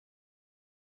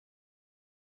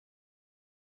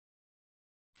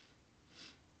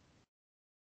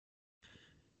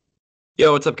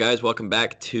Yo, what's up, guys? Welcome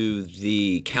back to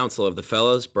the Council of the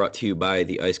Fellas, brought to you by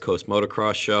the Ice Coast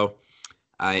Motocross Show.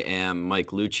 I am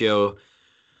Mike Lucio,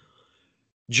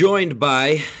 joined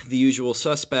by the usual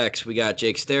suspects. We got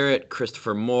Jake Starrett,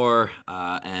 Christopher Moore,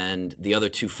 and the other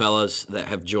two fellas that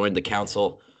have joined the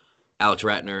council, Alex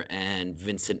Ratner and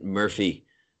Vincent Murphy.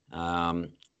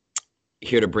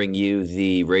 Here to bring you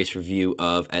the race review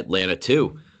of Atlanta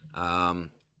 2,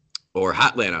 or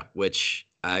Hotlanta, which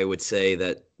I would say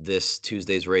that this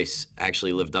Tuesday's race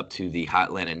actually lived up to the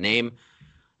Hotlanta name.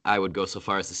 I would go so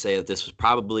far as to say that this was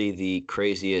probably the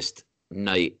craziest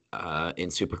night in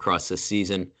Supercross this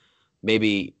season,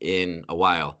 maybe in a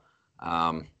while.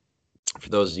 For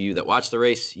those of you that watched the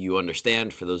race, you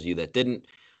understand. For those of you that didn't,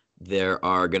 there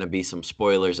are going to be some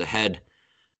spoilers ahead.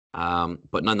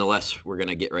 But nonetheless, we're going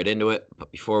to get right into it.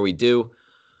 But before we do,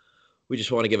 we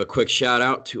just want to give a quick shout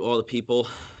out to all the people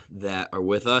that are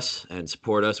with us and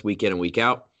support us week in and week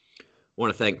out. I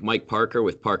want to thank Mike Parker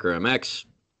with Parker MX,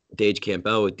 Dage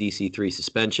Campbell with DC3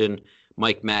 Suspension,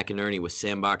 Mike McInerney with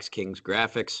Sandbox Kings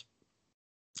Graphics,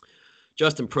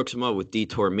 Justin Proxima with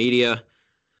Detour Media,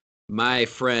 my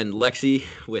friend Lexi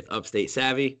with Upstate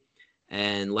Savvy,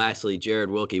 and lastly, Jared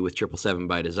Wilkie with 777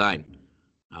 by Design.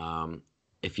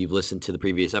 If you've listened to the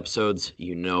previous episodes,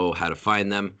 you know how to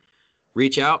find them.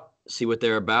 Reach out, see what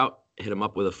they're about, hit them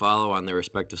up with a follow on their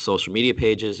respective social media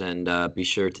pages, and be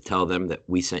sure to tell them that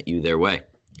we sent you their way.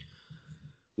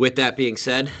 With that being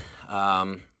said,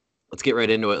 let's get right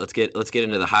into it. Let's get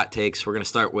into the hot takes. We're going to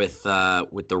start with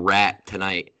the Rat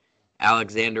tonight.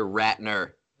 Alexander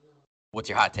Ratner, what's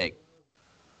your hot take?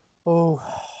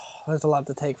 Oh, there's a lot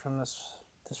to take from this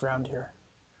round here.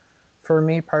 For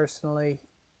me personally,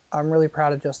 I'm really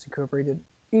proud of Justin Cooper.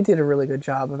 He did a really good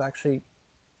job of actually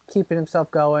keeping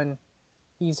himself going.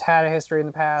 He's had a history in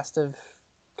the past of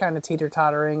kind of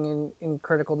teeter-tottering in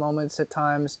critical moments at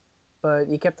times, but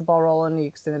he kept the ball rolling, he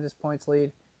extended his points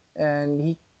lead,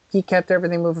 and he kept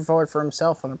everything moving forward for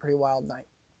himself on a pretty wild night.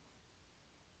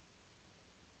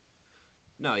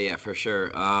 No, yeah, for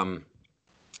sure. I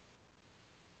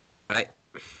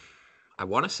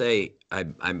want to say I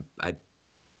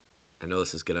know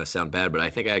this is gonna sound bad, but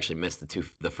I think I actually missed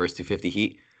the first 250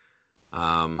 heat.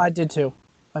 I did too.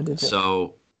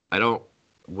 So I don't.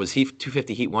 Was he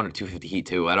 250 heat 1 or 250 heat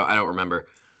 2? I don't remember.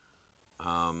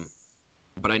 But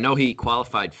I know he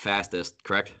qualified fastest,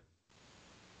 correct?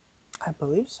 I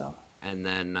believe so. And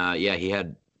then he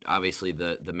had obviously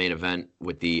the main event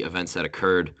with the events that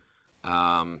occurred.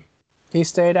 He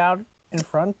stayed out in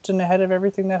front and ahead of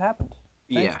everything that happened.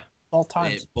 Yeah. Both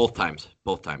times. Both times.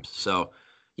 So,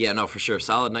 yeah, no, for sure.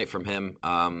 Solid night from him.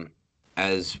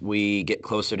 As we get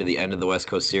closer to the end of the West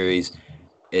Coast Series,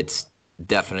 it's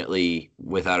definitely,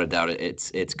 without a doubt,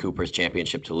 it's Cooper's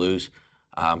championship to lose.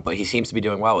 But he seems to be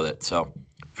doing well with it, so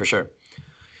for sure.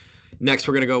 Next,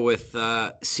 we're going to go with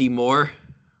Seymour.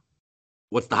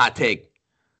 What's the hot take?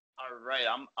 All right,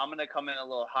 I'm going to come in a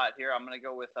little hot here. I'm going to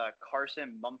go with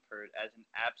Carson Mumford as an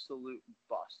absolute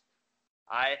bust.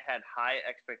 I had high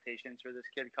expectations for this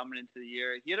kid coming into the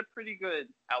year. He had a pretty good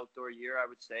outdoor year, I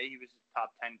would say. He was a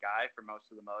top 10 guy for most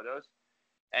of the motos.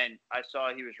 And I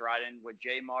saw he was riding with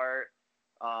J-Mart.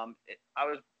 I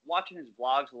was watching his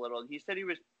vlogs a little, and he said he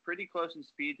was pretty close in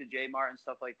speed to J-Mart and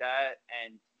stuff like that.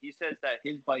 And he says that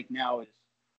his bike now is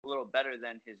a little better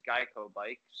than his Geico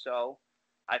bike. So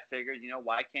I figured,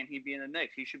 why can't he be in the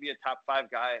mix? He should be a top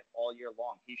 5 guy all year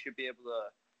long. He should be able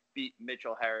to beat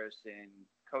Mitchell Harrison,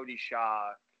 Cody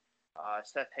Schock,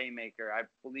 Seth Haymaker. I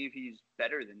believe he's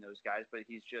better than those guys, but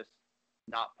he's just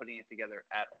not putting it together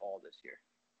at all this year.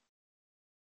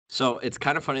 So it's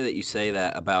kind of funny that you say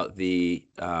that about the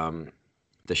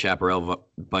Chaparral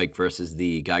bike versus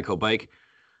the Geico bike.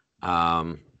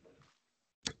 I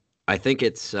think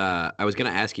it's. I was going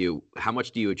to ask you, how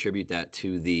much do you attribute that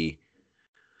to the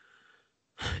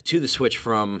switch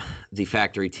from the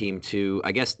factory team to,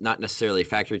 I guess, not necessarily a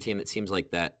factory team? It seems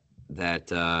like that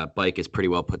bike is pretty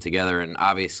well put together, and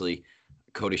obviously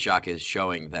Cody Schock is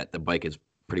showing that the bike is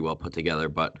pretty well put together,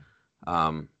 but.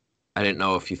 I didn't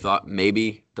know if you thought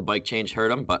maybe the bike change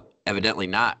hurt him, but evidently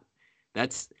not.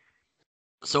 That's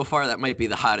so far that might be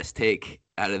the hottest take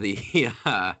out of the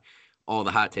all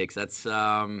the hot takes. That's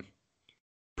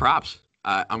props.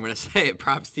 I'm gonna say it.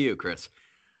 Props to you, Chris.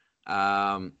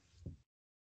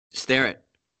 Starrett.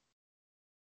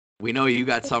 We know you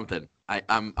got something.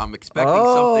 I'm expecting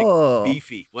something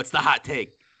beefy. What's the hot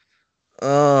take?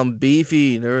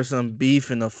 Beefy. There was some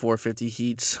beef in the 450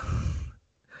 heats.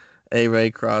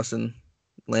 A-Ray crossing,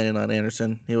 landing on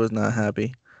Anderson. He was not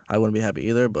happy. I wouldn't be happy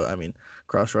either, but,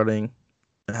 cross-running,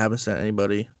 I haven't sent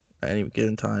anybody at any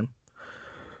given time.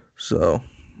 So,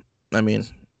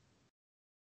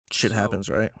 Shit happens,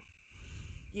 right?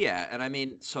 Yeah, and I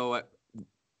mean, so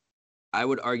I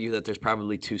would argue that there's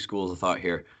probably two schools of thought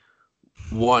here.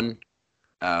 One,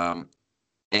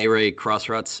 A-Ray cross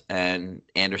ruts, and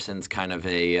Anderson's kind of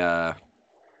a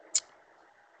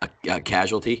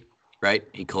casualty, right?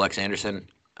 He collects Anderson.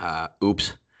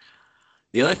 Oops.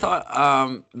 The other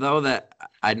thought, though, that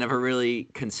I never really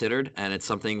considered, and it's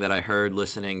something that I heard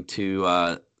listening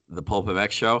to the Pulp of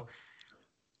X show.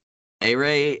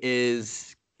 A-Ray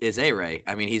is A-Ray.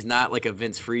 I mean, he's not like a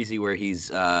Vince Freezy where he's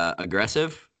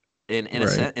aggressive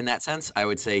Right. in that sense. I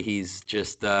would say he's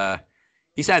just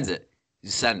he sends it.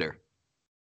 He's a sender,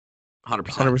 100%,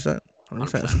 100%. 100%.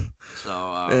 100%.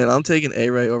 So, Man, I'm taking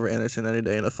A-Ray over Anderson any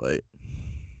day in a fight.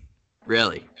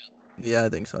 really, Yeah, I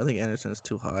think so. I think Anderson is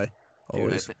too high. dude,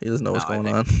 Always. He doesn't know what's going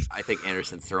I on. think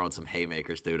Anderson's throwing some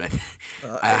haymakers, dude. A-Ray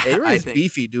I is think,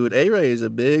 beefy, dude. A-Ray is a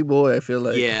big boy. I feel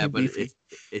like yeah, he's but beefy.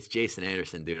 it's Jason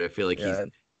Anderson, dude. I feel like he's Yeah,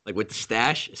 like with the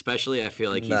stash, especially. nah,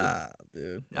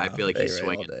 dude. I Nah, feel like he's A-Ray all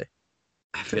swinging. day.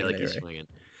 I feel Taking like he's A-Ray. swinging.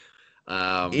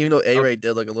 Even though Okay. A-Ray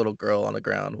did like a little girl on the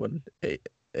ground when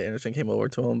Anderson came over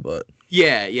to him, but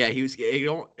Yeah, he was. He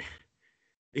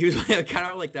was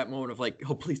kind of like that moment of like,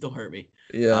 oh, please don't hurt me.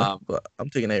 yeah, Um, but I'm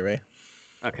taking A-Ray.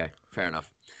 okay, fair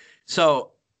enough.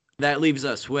 So that leaves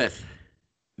us with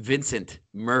Vincent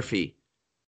Murphy.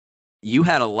 You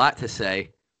had a lot to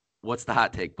say. What's the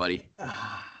hot take, buddy?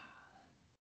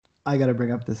 I got to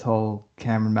bring up this whole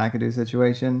Cameron McAdoo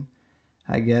situation.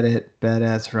 I get it.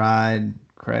 Badass ride,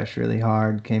 crashed really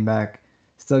hard, came back,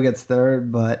 still gets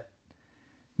third, but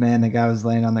man, the guy was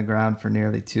laying on the ground for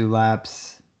nearly 2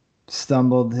 laps,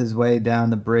 stumbled his way down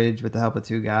the bridge with the help of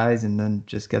two guys, and then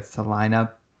just gets to line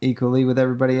up equally with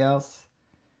everybody else.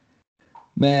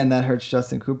 Man, that hurts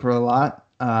Justin Cooper a lot.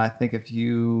 I think if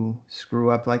you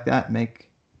screw up like that, make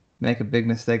a big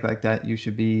mistake like that, you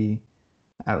should be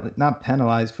not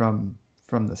penalized from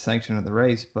the sanction of the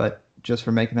race, but just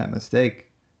for making that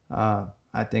mistake.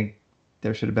 I think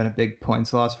there should have been a big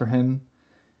points loss for him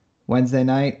Wednesday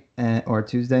night or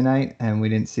Tuesday night, and we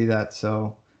didn't see that.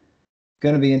 So,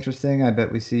 going to be interesting. I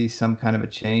bet we see some kind of a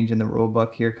change in the rule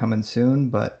book here coming soon,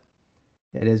 but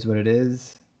it is what it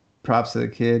is. Props to the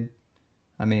kid.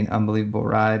 I mean, unbelievable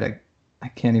ride. I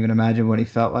can't even imagine what he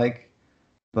felt like,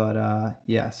 but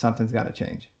yeah, something's got to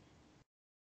change.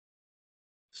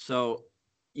 So,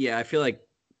 yeah, I feel like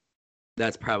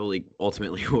that's probably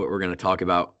ultimately what we're going to talk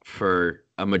about for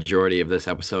a majority of this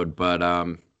episode. But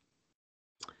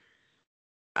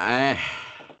I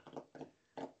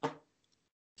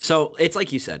so it's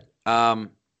like you said,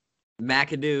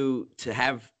 McAdoo to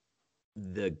have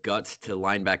the guts to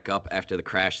line back up after the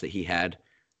crash that he had.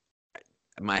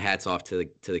 My hat's off to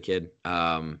the kid.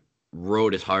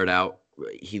 Rode his heart out.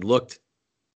 He looked.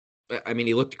 I mean,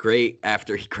 he looked great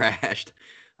after he crashed.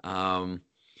 But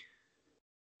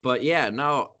yeah,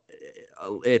 no,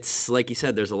 it's like you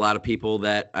said. There's a lot of people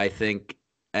that I think,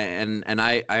 and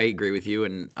I agree with you,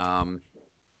 and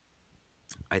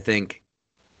I think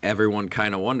everyone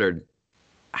kind of wondered,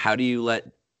 how do you let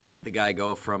the guy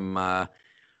go from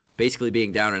basically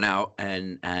being down and out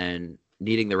and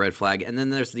needing the red flag? And then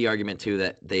there's the argument too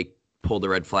that they pulled the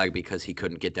red flag because he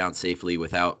couldn't get down safely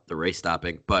without the race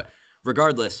stopping. But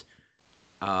regardless,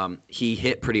 he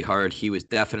hit pretty hard. He was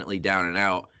definitely down and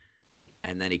out,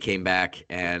 and then he came back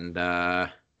and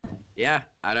yeah,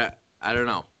 I don't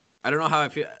know. I don't know how I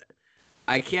feel.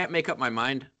 I can't make up my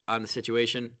mind on the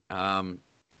situation.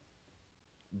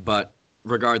 But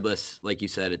regardless, like you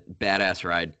said, badass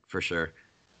ride for sure.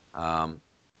 Um,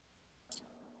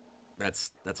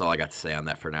 that's all I got to say on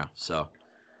that for now. So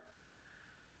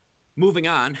moving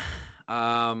on,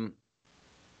 um,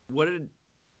 what did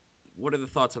what are the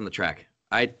thoughts on the track?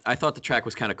 I thought the track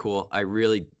was kind of cool. I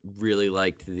really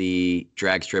liked the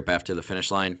drag strip after the finish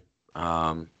line,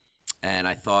 and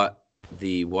I thought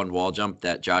the one wall jump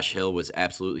that Josh Hill was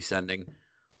absolutely sending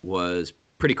was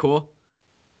pretty cool.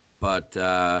 But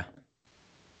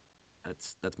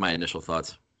that's my initial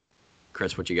thoughts.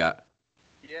 Chris, what you got?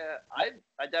 Yeah,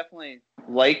 I definitely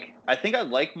like. I think I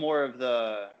like more of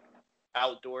the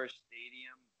outdoor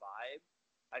stadium vibe.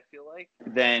 I feel like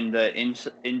than the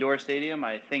indoor stadium.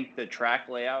 I think the track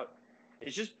layout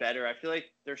is just better. I feel like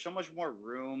there's so much more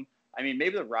room. I mean,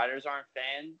 maybe the riders aren't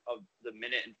fan of the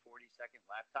minute and 40-second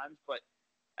lap times, but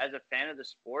as a fan of the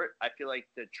sport, I feel like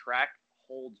the track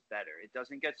holds better. It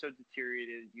doesn't get so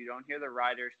deteriorated. You don't hear the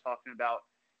riders talking about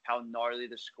how gnarly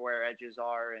the square edges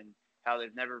are and how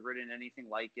they've never ridden anything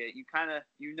like it.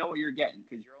 You know what you're getting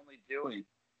because you're only doing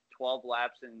 12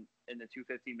 laps in the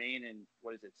 250 main and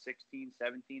what is it, 16,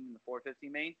 17 in the 450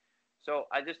 main. So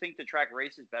I just think the track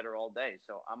races better all day.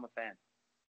 So I'm a fan.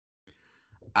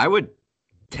 I would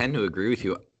tend to agree with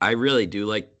you. I really do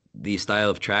like these style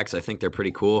of tracks. I think they're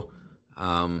pretty cool.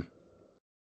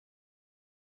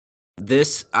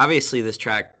 This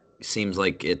track seems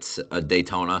like it's a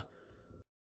Daytona.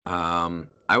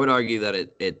 I would argue that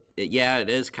it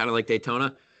is kind of like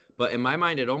Daytona, but in my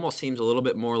mind, it almost seems a little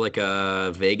bit more like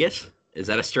a Vegas. Is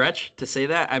that a stretch to say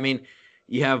that? I mean,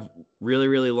 you have really,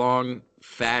 really long,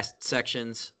 fast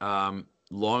sections,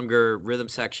 longer rhythm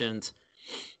sections,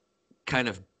 kind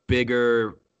of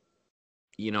bigger,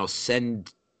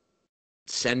 send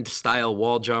style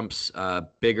wall jumps,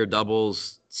 bigger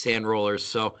doubles, sand rollers.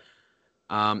 So,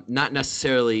 not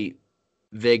necessarily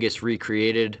Vegas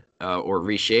recreated or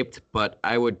reshaped, but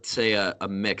I would say a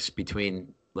mix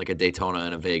between like a Daytona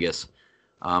and a Vegas,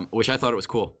 which I thought it was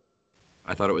cool.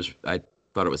 I thought it was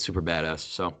super badass.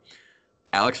 So,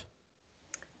 Alex,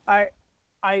 I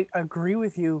agree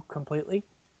with you completely.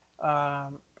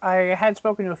 I had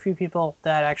spoken to a few people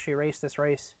that actually raced this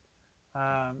race,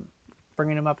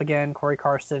 bringing him up again. Corey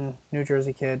Karsten, New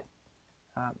Jersey kid.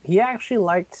 He actually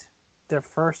liked the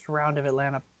first round of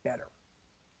Atlanta better.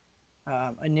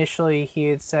 Initially, he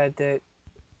had said that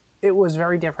it was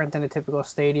very different than a typical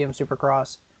stadium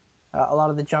Supercross. A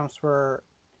lot of the jumps were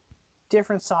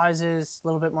different sizes, a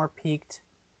little bit more peaked.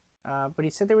 But he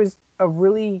said there was a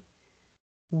really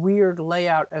weird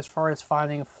layout as far as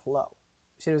finding flow.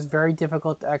 He said it was very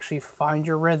difficult to actually find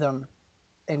your rhythm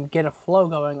and get a flow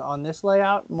going on this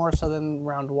layout, more so than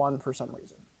round one for some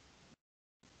reason.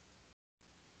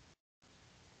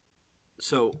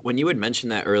 so when you had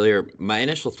mentioned that earlier, my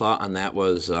initial thought on that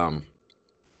was I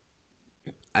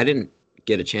didn't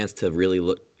get a chance to really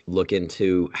look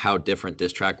into how different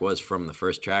this track was from the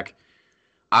first track.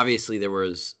 Obviously, there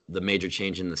was the major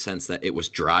change in the sense that it was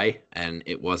dry and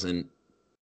it wasn't.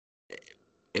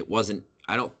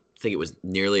 I don't think it was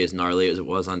nearly as gnarly as it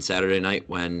was on Saturday night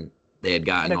when they had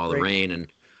gotten all the rain and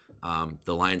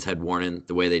the lines had worn in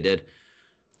the way they did.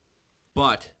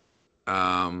 But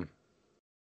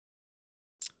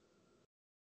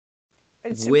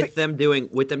with them doing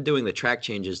the track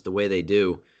changes the way they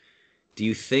do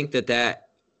you think that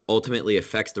ultimately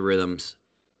affects the rhythms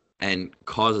and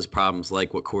causes problems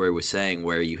like what Corey was saying,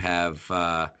 where you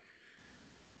have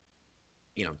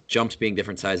jumps being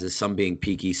different sizes, some being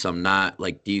peaky, some not?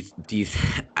 Like, do you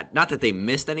not that they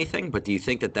missed anything, but do you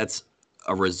think that that's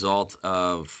a result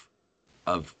of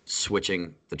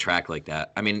switching the track like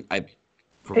that? I mean,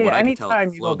 from what I can tell, it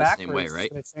you go flowed the same way, backwards,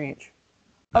 right? it's going to change.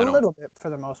 A little bit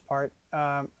for the most part.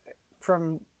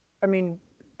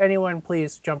 Anyone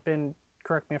please jump in,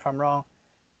 correct me if I'm wrong.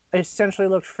 It essentially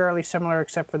looked fairly similar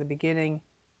except for the beginning.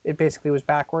 It basically was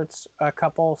backwards. A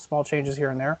couple small changes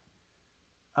here and there.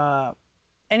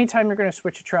 Anytime you're going to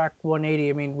switch a track 180,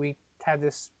 I mean, we had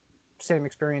this same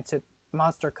experience at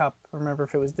Monster Cup. I remember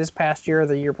if it was this past year or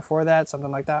the year before that,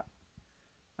 something like that.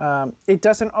 It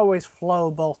doesn't always flow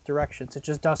both directions. It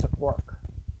just doesn't work.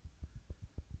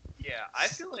 Yeah, I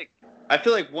feel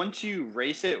like once you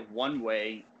race it one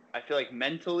way, I feel like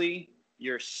mentally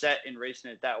you're set in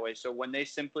racing it that way. So when they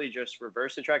simply just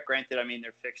reverse the track, granted, I mean,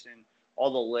 they're fixing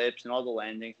all the lips and all the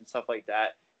landings and stuff like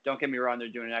that. Don't get me wrong, they're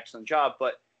doing an excellent job,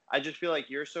 but I just feel like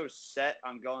you're so set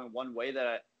on going one way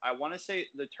that I want to say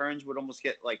the turns would almost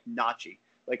get like notchy.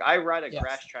 Like I ride a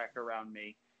grass track around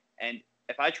me, and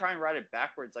if I try and ride it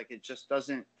backwards, like it just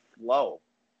doesn't flow.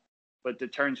 But the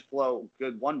turns flow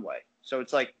good one way. So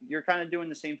it's like you're kind of doing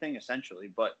the same thing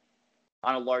essentially, but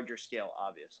on a larger scale,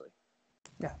 obviously.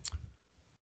 Yeah.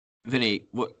 Vinny,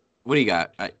 what do you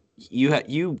got?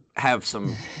 You have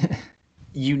some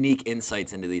unique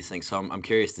insights into these things, so I'm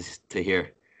curious to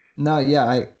hear. No,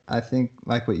 yeah, I think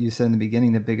like what you said in the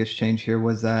beginning, the biggest change here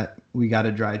was that we got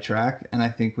a dry track, and I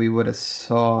think we would have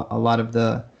saw a lot of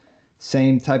the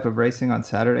same type of racing on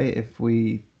Saturday if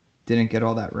we didn't get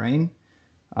all that rain.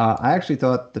 I actually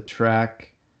thought the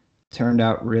track turned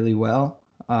out really well.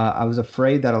 I was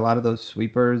afraid that a lot of those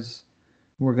sweepers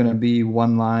were going to be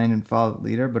one line and follow the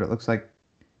leader, but it looks like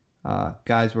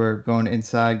guys were going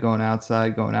inside, going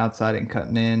outside and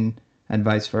cutting in, and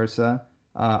vice versa.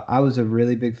 I was a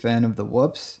really big fan of the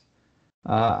whoops.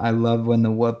 I love when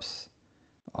the whoops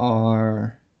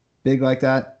are big like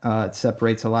that. It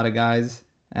separates a lot of guys,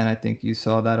 and I think you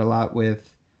saw that a lot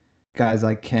with guys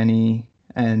like Kenny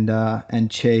and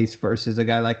Chase versus a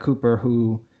guy like Cooper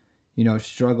who,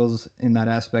 struggles in that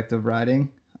aspect of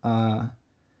riding.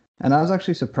 And I was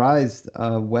actually surprised.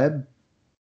 Webb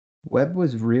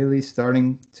was really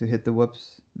starting to hit the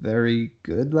whoops very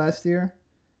good last year,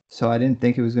 so I didn't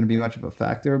think it was going to be much of a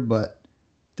factor. But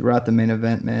throughout the main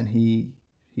event, man, he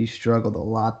struggled a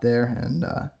lot there, and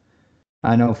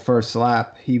I know first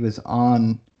lap he was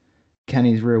on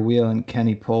Kenny's rear wheel, and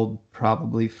Kenny pulled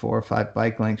probably 4 or 5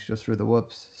 bike lengths just for the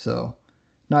whoops. So,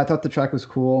 no, I thought the track was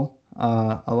cool.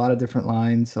 A lot of different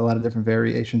lines, a lot of different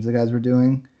variations the guys were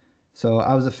doing. So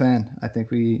I was a fan. I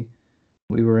think we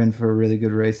were in for a really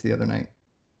good race the other night.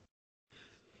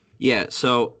 Yeah,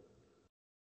 so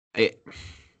I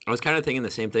was kind of thinking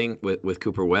the same thing with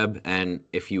Cooper Webb, and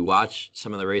if you watch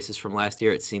some of the races from last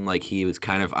year, it seemed like he was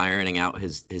kind of ironing out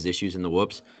his issues in the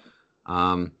whoops.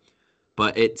 Um,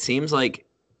 but it seems like,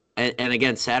 and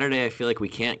again, Saturday, I feel like we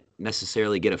can't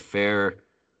necessarily get a fair,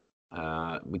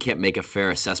 we can't make a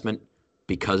fair assessment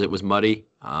because it was muddy.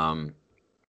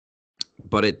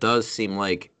 But it does seem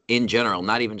like, in general,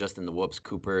 not even just in the whoops,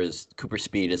 Cooper's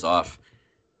speed is off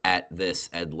at this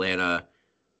Atlanta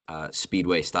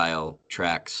speedway style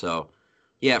track. So,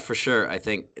 yeah, for sure. I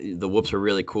think the whoops were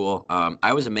really cool.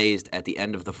 I was amazed at the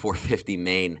end of the 450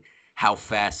 main how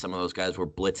fast some of those guys were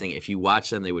blitzing. If you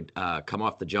watch them, they would come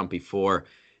off the jump before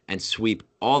and sweep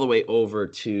all the way over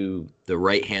to the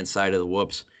right hand side of the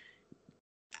whoops.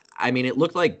 I mean, it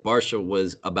looked like Barsha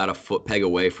was about a foot peg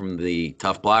away from the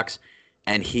tough blocks,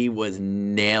 and he was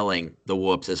nailing the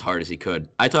whoops as hard as he could.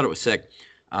 I thought it was sick.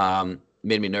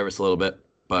 Made me nervous a little bit,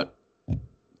 but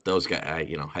those guys,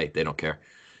 hey, they don't care.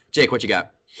 Jake, what you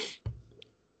got?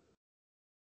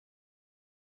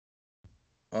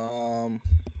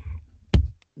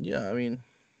 Yeah, I mean,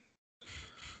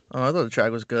 I thought the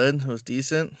track was good. It was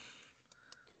decent.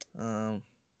 I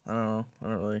don't know. I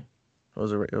don't really.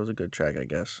 It was a good track, I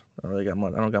guess. I don't really got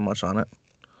much. I don't got much on it.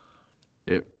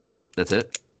 Yep. That's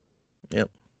it. Yep.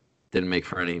 Didn't make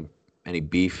for any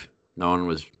beef. No one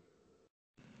was.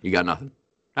 You got nothing.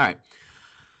 All right.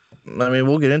 I mean,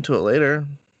 we'll get into it later.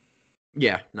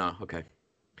 Yeah. No. Okay.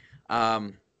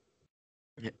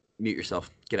 Mute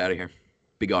yourself. Get out of here.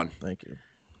 Be gone. Thank you.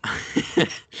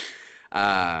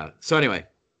 So anyway,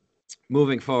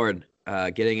 moving forward,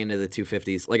 getting into the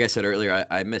 250s. Like I said earlier,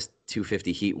 I missed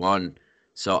 250 Heat 1,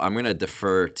 so I'm gonna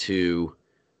defer to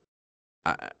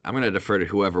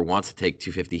whoever wants to take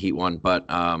 250 Heat 1. But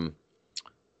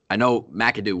I know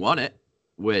McAdoo won it,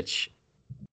 which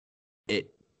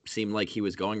it seemed like he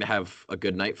was going to have a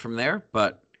good night from there,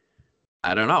 but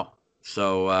I don't know.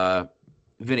 So,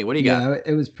 Vinny, what do you got? Yeah,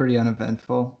 it was pretty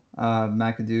uneventful.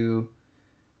 McAdoo,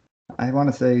 I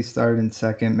want to say he started in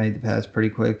second, made the pass pretty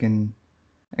quick, and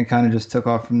kind of just took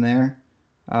off from there.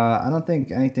 I don't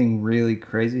think anything really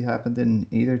crazy happened in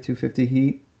either 250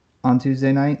 heat on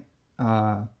Tuesday night.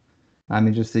 I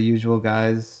mean, just the usual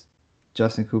guys,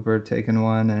 Justin Cooper taking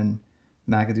one and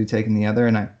McAdoo taking the other.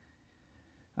 And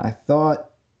I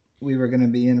thought we were going to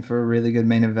be in for a really good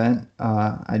main event.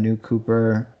 I knew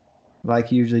Cooper, like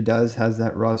he usually does, has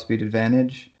that raw speed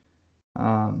advantage.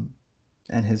 And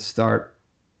his starts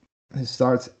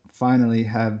finally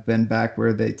have been back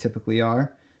where they typically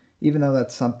are, even though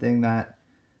that's something that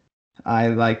I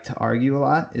like to argue a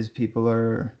lot, is people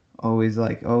are always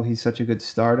like, oh, he's such a good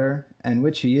starter, and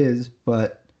which he is,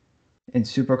 but in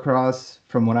Supercross,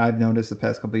 from what I've noticed the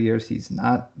past couple of years, he's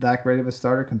not that great of a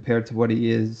starter compared to what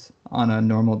he is on a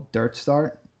normal dirt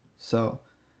start. So,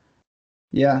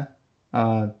 yeah,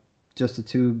 just the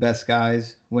two best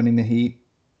guys winning the heat,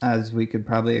 as we could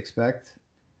probably expect.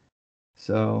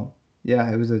 So,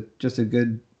 yeah, it was a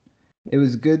good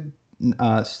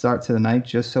start to the night,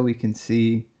 just so we can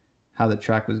see how the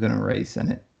track was going to race,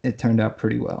 and it turned out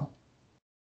pretty well.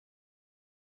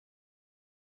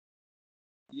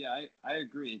 Yeah, I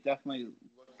agree. It definitely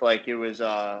looked like it was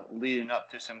leading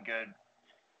up to some good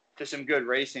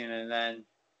racing, and then,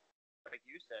 like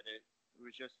you said, it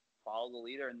was just follow the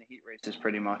leader in the heat races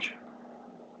pretty much.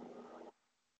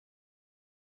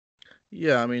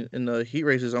 Yeah, I mean, in the heat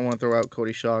races, I want to throw out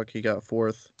Cody Schock. He got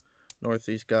fourth,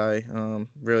 Northeast guy.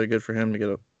 Really good for him to get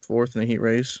a fourth in a heat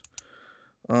race.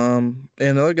 And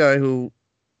another guy who,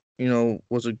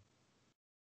 was a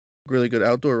really good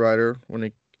outdoor rider when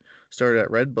he started at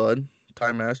Redbud,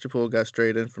 Ty Masterpool, got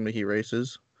straight in from the heat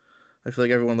races. I feel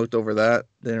like everyone looked over that.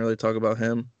 They didn't really talk about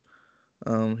him.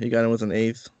 He got in with an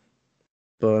eighth.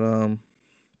 But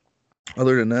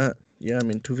other than that, yeah, I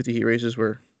mean, 250 heat races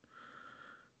were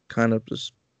kind of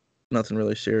just nothing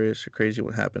really serious or crazy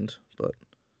what happened. But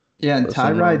yeah, and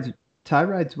Ty rides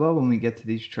well when we get to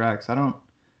these tracks. I don't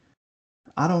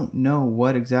know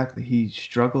what exactly he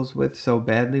struggles with so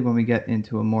badly when we get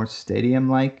into a more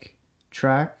stadium-like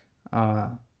track,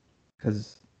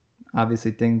 because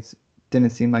obviously things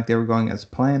didn't seem like they were going as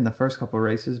planned the first couple of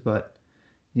races, but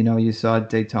you saw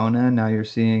Daytona, now you're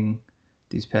seeing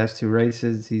these past two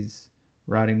races, he's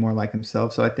riding more like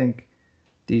himself. So I think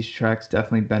these tracks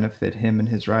definitely benefit him and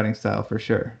his riding style for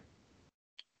sure.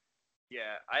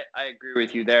 Yeah, I agree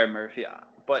with you there, Murphy.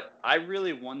 But I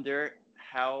really wonder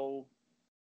how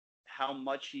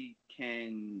much he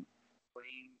can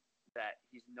claim that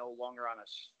he's no longer on a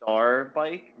star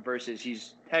bike versus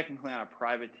he's technically on a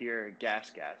privateer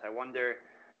gas. I wonder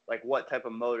like what type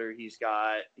of motor he's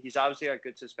got. He's obviously got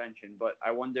good suspension, but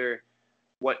I wonder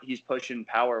what he's pushing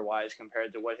power wise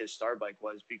compared to what his star bike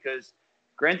was, because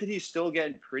granted he's still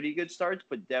getting pretty good starts,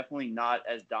 but definitely not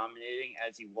as dominating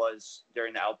as he was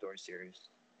during the outdoor series.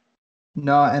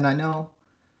 No, and I know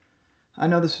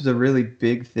this was a really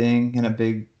big thing and a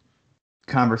big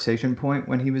conversation point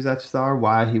when he was at Star,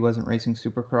 why he wasn't racing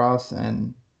Supercross.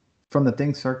 And from the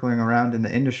things circling around in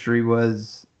the industry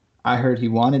was I heard he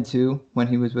wanted to when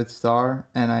he was with Star.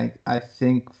 And I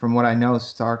think from what I know,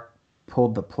 Star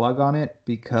pulled the plug on it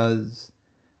because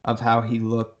of how he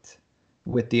looked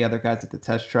with the other guys at the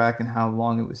test track and how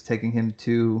long it was taking him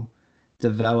to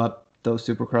develop those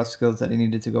Supercross skills that he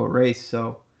needed to go race.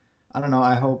 So I don't know.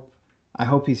 I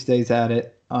hope he stays at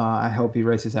it. I hope he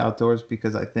races outdoors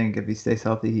because I think if he stays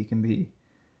healthy, he can be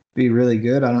really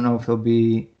good. I don't know if he'll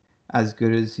be as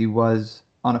good as he was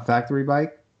on a factory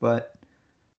bike, but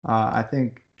I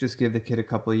think just give the kid a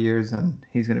couple of years and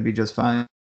he's going to be just fine.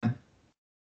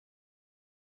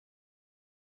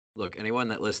 Look, anyone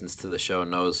that listens to the show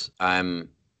knows I'm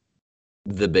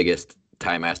the biggest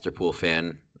Ty Masterpool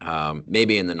fan,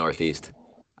 maybe in the Northeast.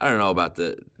 I don't know about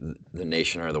the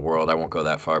nation or the world. I won't go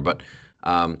that far, but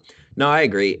no, I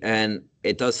agree, and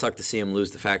it does suck to see him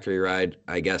lose the factory ride.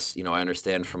 I guess I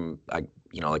understand from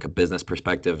like a business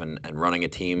perspective and running a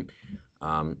team.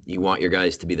 You want your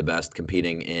guys to be the best,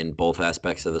 competing in both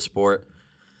aspects of the sport.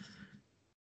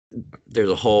 There's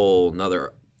a whole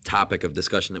another topic of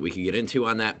discussion that we could get into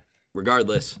on that.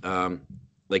 Regardless,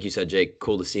 like you said, Jake,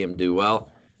 cool to see him do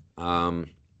well. And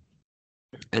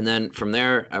then from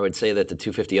there, I would say that the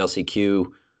 250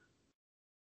 LCQ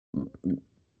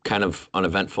kind of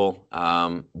uneventful.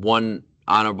 One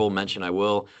honorable mention I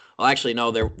will. Well, actually, no,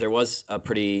 there was a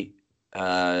pretty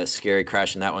scary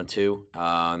crash in that one too.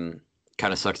 Kind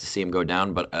of sucks to see him go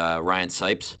down, but Ryan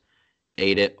Sipes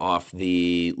ate it off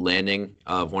the landing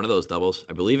of one of those doubles.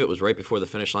 I believe it was right before the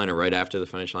finish line or right after the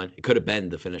finish line. It could have been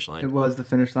the finish line. It was the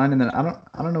finish line, and then I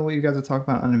don't know what you guys are talking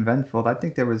about uneventful. I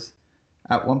think there was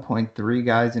at one point 3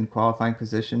 guys in qualifying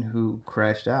position who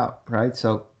crashed out, right?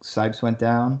 So Sipes went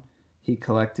down, he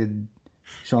collected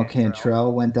Sean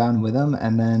Cantrell went down with him,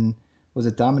 and then was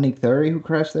it Dominique Thury who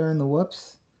crashed there in the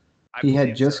whoops? He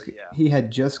had just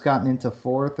gotten into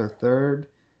 4th or 3rd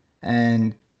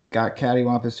and got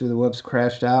cattywampus through the whoops,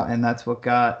 crashed out, and that's what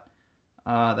got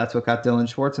Dylan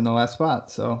Schwartz in the last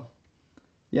spot. So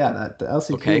yeah, the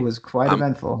LCQ was quite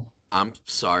eventful. I'm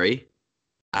sorry.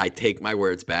 I take my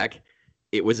words back.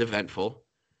 It was eventful.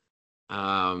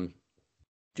 Do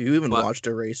you even watch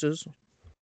the races?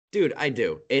 Dude, I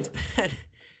do. It's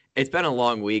been a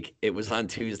long week. It was on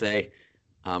Tuesday.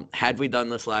 Had we done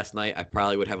this last night, I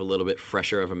probably would have a little bit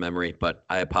fresher of a memory, but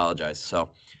I apologize.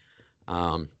 So,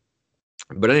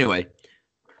 but anyway,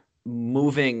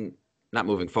 not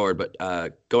moving forward, but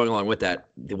going along with that,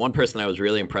 the one person I was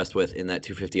really impressed with in that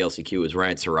 250 LCQ was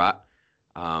Ryan Surratt.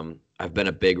 I've been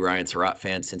a big Ryan Surratt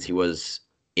fan since he was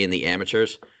in the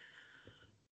amateurs.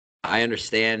 I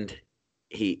understand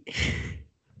he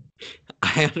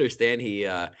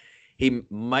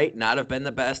might not have been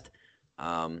the best,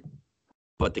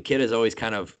 but the kid is always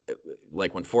kind of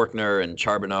like when Faulkner and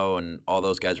Charbonneau and all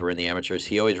those guys were in the amateurs,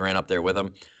 he always ran up there with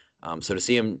them. So to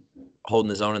see him holding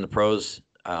his own in the pros,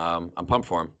 I'm pumped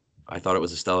for him. I thought it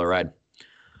was a stellar ride.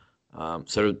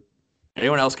 So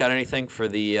anyone else got anything for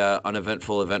the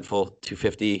eventful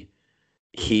 250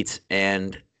 heats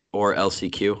and or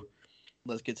LCQ?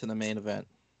 Let's get to the main event.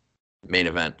 Main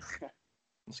event.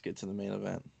 Let's get to the main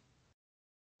event.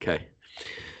 Okay.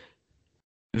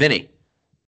 Vinny.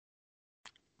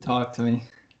 Talk to me.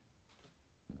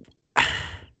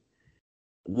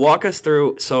 Walk us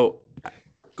through. So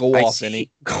go off,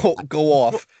 Vinny. Go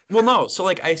off. Well, no. So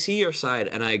like I see your side,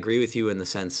 and I agree with you in the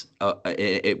sense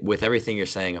with everything you're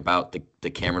saying about the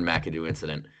Cameron McAdoo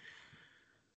incident.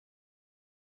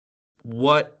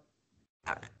 What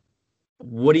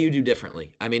do you do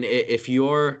differently? I mean, if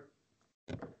you're,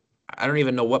 I don't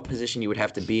even know what position you would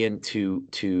have to be in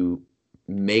to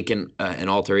make an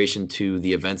alteration to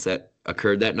the events that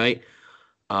occurred that night.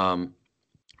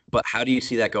 But how do you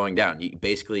see that going down?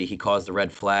 Basically, he caused the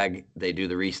red flag. They do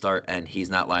the restart, and he's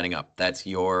not lining up. That's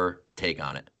your take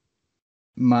on it.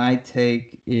 My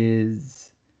take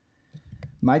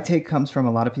comes from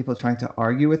a lot of people trying to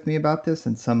argue with me about this,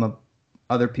 and some of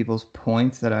other people's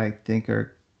points that I think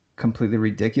are completely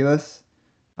ridiculous.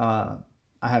 I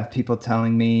have people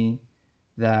telling me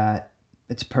that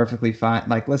it's perfectly fine.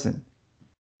 Like, listen,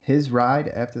 his ride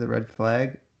after the red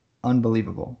flag,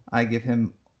 unbelievable. I give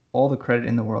him all the credit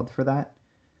in the world for that.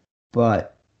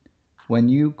 But when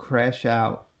you crash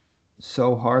out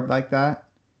so hard like that,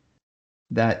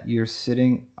 that you're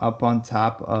sitting up on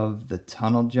top of the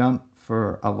tunnel jump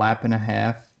for a lap and a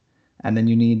half, and then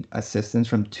you need assistance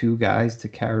from two guys to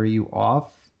carry you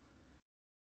off,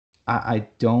 I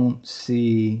don't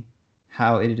see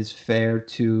how it is fair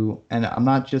to, and I'm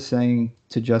not just saying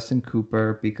to Justin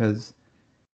Cooper, because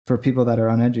for people that are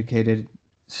uneducated,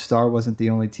 Star wasn't the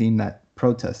only team that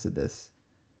protested this.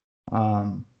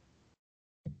 I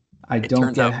It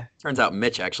don't get. turns out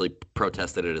Mitch actually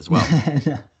protested it as well.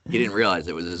 He didn't realize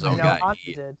it was his own I know guy.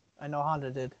 Honda did. I know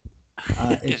Honda did.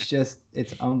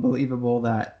 It's unbelievable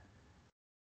that,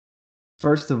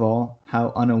 first of all,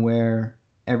 how unaware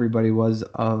everybody was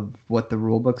of what the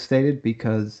rule book stated,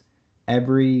 because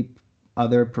every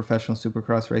other professional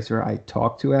supercross racer I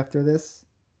talked to after this,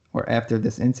 or after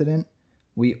this incident,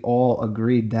 we all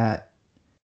agreed that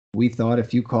we thought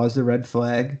if you caused a red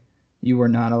flag, you were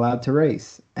not allowed to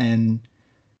race. And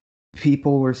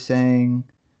people were saying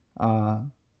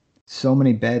so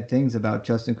many bad things about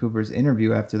Justin Cooper's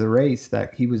interview after the race,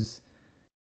 that he was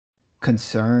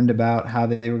concerned about how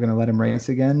they were going to let him race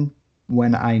again,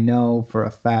 when I know for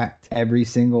a fact every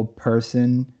single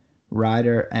person,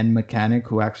 rider and mechanic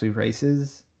who actually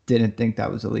races, didn't think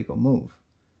that was a legal move.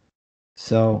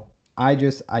 So I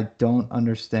don't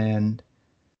understand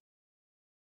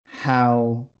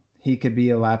how he could be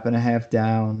a lap and a half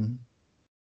down,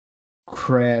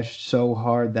 crash so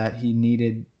hard that he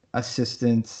needed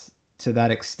assistance to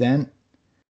that extent,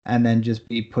 and then just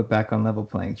be put back on level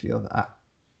playing field.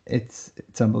 It's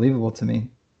unbelievable to me.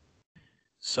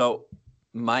 So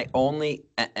my only,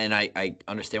 and I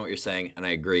understand what you're saying, and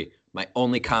I agree. My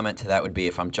only comment to that would be,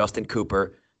 if I'm Justin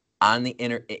Cooper on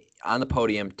the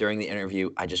podium during the interview,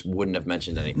 I just wouldn't have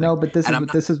mentioned anything. No, but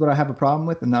this is what I have a problem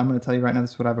with, and I'm going to tell you right now.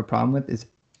 This is what I have a problem with: is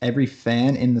every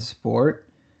fan in the sport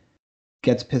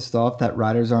gets pissed off that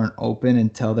riders aren't open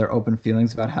and tell their open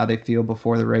feelings about how they feel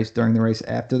before the race, during the race,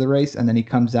 after the race, and then he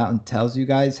comes out and tells you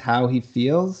guys how he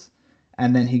feels,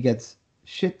 and then he gets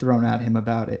shit thrown at him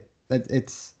about it.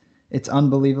 It's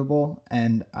unbelievable,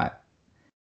 and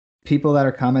people that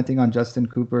are commenting on Justin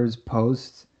Cooper's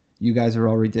posts, you guys are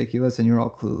all ridiculous and you're all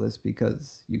clueless,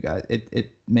 because you guys,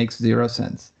 it makes zero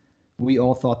sense. We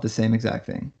all thought the same exact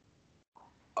thing.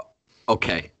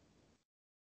 Okay,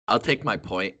 I'll take my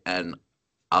point and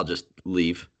I'll just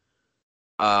leave.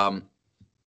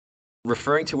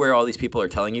 Referring to where all these people are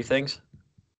telling you things,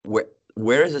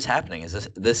 where is this happening?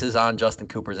 This is on Justin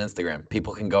Cooper's Instagram.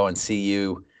 People can go and see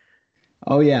you.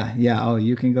 Oh yeah. Oh,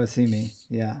 you can go see me.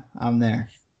 Yeah, I'm there.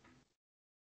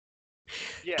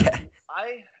 Yeah,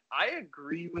 I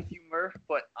agree with you, Murph,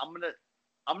 but I'm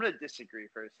gonna disagree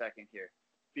for a second here,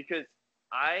 because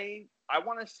I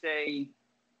want to say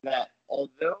that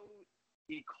although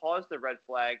he caused the red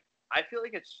flag, I feel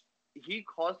like he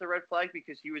caused the red flag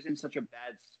because he was in such a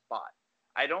bad spot.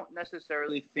 I don't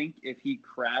necessarily think if he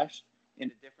crashed in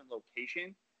a different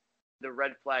location, the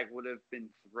red flag would have been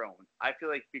thrown. I feel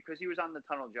like because he was on the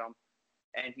tunnel jump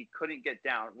and he couldn't get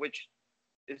down, which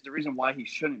is the reason why he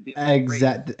shouldn't be.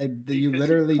 Exactly. You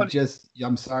literally just,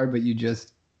 I'm sorry, but you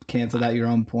just canceled out your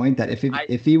own point, that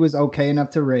if he was okay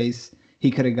enough to race,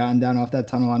 he could have gotten down off that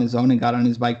tunnel on his own and got on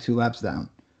his bike 2 laps down.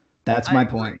 That's my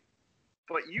point.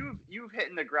 But you've hit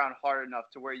in the ground hard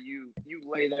enough to where you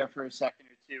lay there for a second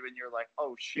or two and you're like,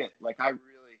 oh shit, like I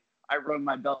rung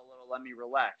my bell a little, let me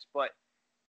relax. But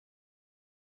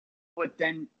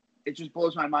then it just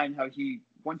blows my mind how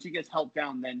once he gets helped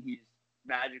down, then he's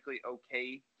magically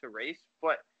okay to race.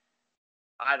 But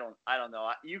I don't know.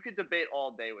 You could debate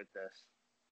all day with this.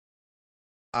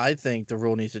 I think the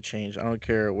rule needs to change. I don't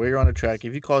care where you're on the track.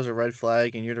 If you cause a red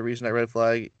flag and you're the reason that red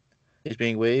flag is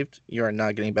being waved, you are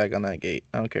not getting back on that gate.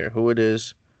 I don't care who it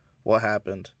is, what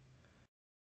happened.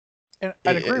 And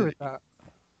I'd agree with that.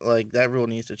 Like, that rule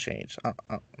needs to change.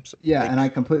 And I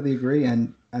completely agree.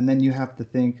 And then you have to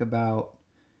think about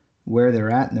where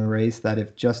they're at in the race, that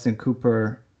if Justin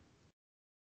Cooper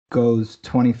goes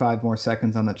 25 more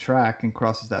seconds on the track and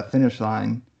crosses that finish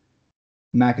line,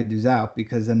 McAdoo's out,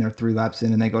 because then they're 3 laps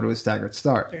in and they go to a staggered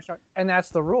start. And that's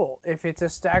the rule. If it's a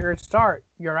staggered start,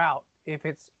 you're out. If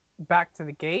it's back to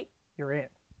the gate, you're in.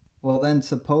 Well, then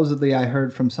supposedly I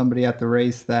heard from somebody at the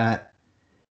race that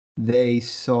they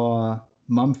saw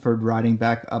Mumford riding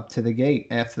back up to the gate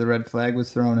after the red flag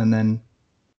was thrown, and then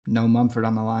no Mumford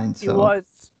on the line. So it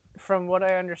was, from what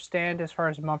I understand, as far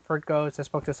as Mumford goes, I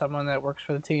spoke to someone that works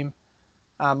for the team.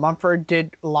 Mumford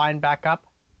did line back up,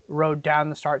 rode down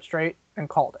the start straight, and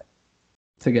called it.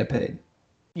 To get paid.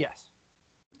 Yes.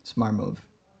 Smart move.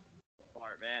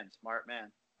 Smart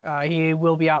man. He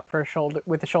will be out for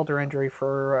with a shoulder injury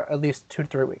for at least 2 to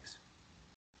 3 weeks.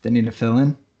 They need to fill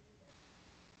in.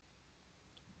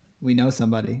 We know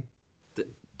somebody.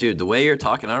 Dude, the way you're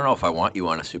talking, I don't know if I want you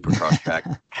on a Supercross track.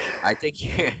 I think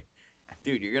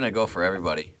you're gonna go for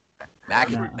everybody.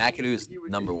 McAdoo's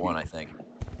number one, I think.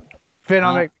 Finn,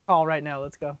 I'll make the call right now.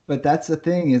 Let's go. But that's the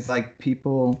thing is like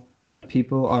people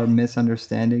are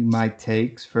misunderstanding my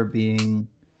takes for being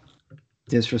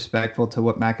disrespectful to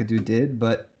what McAdoo did.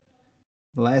 But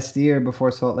last year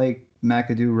before Salt Lake,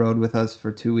 McAdoo rode with us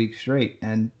for 2 weeks straight,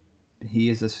 and he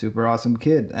is a super awesome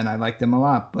kid, and I liked him a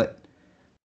lot. But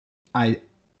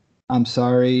I'm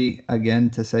sorry again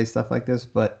to say stuff like this,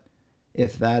 but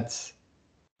if that's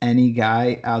any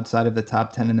guy outside of the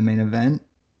top 10 in the main event,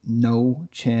 no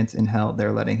chance in hell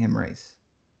they're letting him race.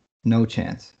 No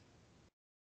chance.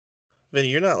 Vinny,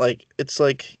 you're not like, it's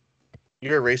like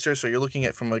you're a racer, so you're looking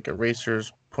at from like a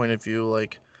racer's point of view.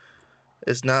 Like,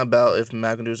 it's not about if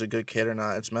McAdoo's a good kid or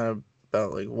not. It's not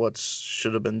about like what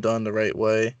should have been done the right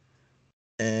way.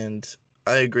 And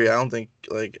I agree. I don't think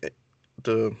like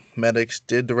the medics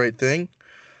did the right thing.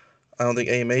 I don't think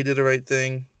AMA did the right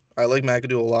thing. I like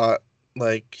McAdoo a lot.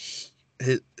 Like,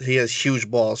 he has huge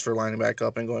balls for lining back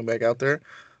up and going back out there.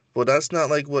 But that's not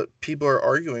like what people are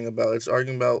arguing about. It's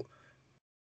arguing about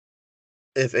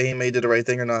if AMA did the right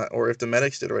thing or not, or if the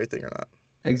medics did the right thing or not.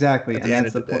 Exactly, At and the end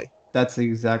that's of the day. That's the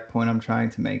exact point I'm trying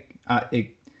to make.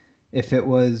 If it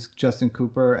was Justin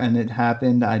Cooper and it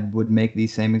happened, I would make the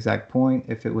same exact point.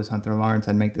 If it was Hunter Lawrence,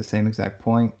 I'd make the same exact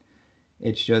point.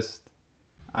 It's just,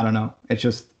 I don't know. It's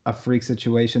just a freak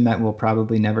situation that we'll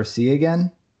probably never see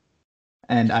again.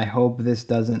 And I hope this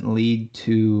doesn't lead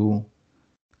to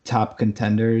top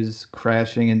contenders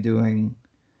crashing and doing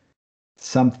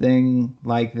something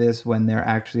like this when they're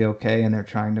actually okay and they're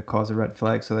trying to cause a red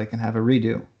flag so they can have a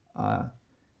redo.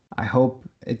 I hope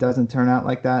it doesn't turn out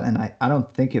like that, and I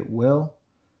don't think it will.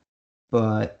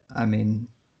 But, I mean,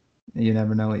 you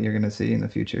never know what you're going to see in the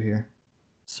future here.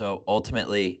 So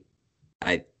ultimately,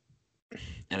 and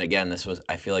again,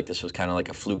 I feel like this was kind of like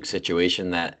a fluke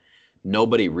situation that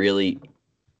nobody really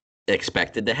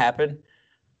expected to happen.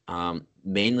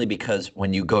 Mainly because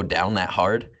when you go down that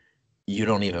hard, you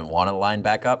don't even want to line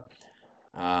back up.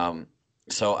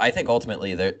 So I think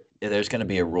ultimately there's going to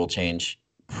be a rule change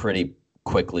pretty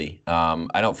quickly.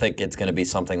 I don't think it's going to be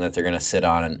something that they're going to sit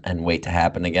on and wait to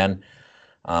happen again.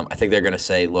 I think they're going to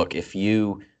say, look, if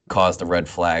you cause the red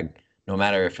flag, no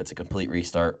matter if it's a complete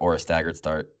restart or a staggered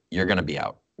start, you're going to be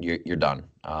out. You're done.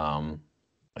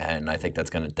 And I think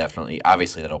that's going to definitely,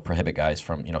 obviously, that'll prohibit guys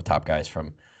from, top guys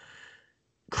from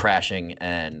crashing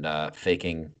and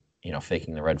faking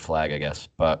the red flag, I guess.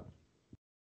 But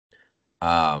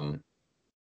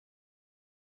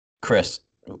Chris,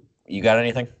 you got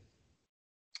anything?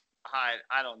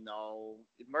 I don't know.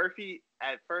 Murphy,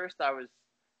 at first I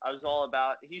was all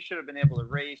about he should have been able to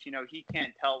race. He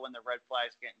can't tell when the red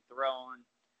flag's getting thrown.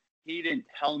 He didn't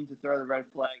tell him to throw the red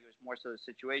flag. It was more so the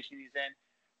situation he's in.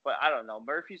 But I don't know.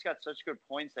 Murphy's got such good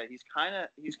points that he's kind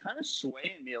of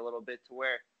swaying me a little bit to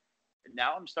where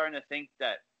now I'm starting to think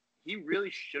that he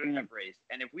really shouldn't have raced.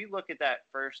 And if we look at that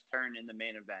first turn in the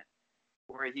main event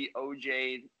where he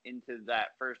OJ'd into that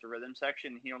first rhythm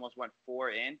section, he almost went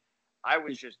 4 in. I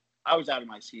was out of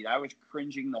my seat. I was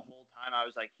cringing the whole time. I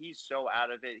was like, he's so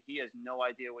out of it. He has no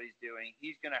idea what he's doing.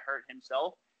 He's going to hurt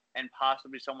himself and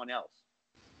possibly someone else.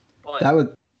 But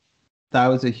that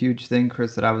was a huge thing,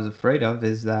 Chris, that I was afraid of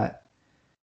is that,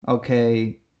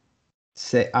 okay,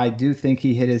 I do think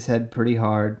he hit his head pretty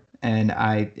hard, and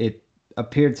it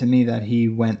appeared to me that he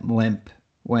went limp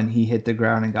when he hit the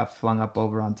ground and got flung up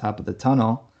over on top of the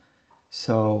tunnel.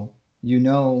 So,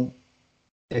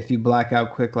 if you black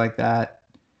out quick like that,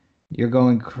 you're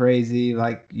going crazy,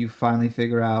 like you finally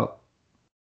figure out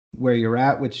where you're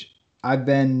at, which I've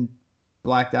been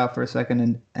blacked out for a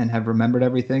second and have remembered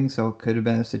everything, so it could have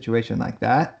been a situation like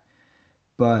that.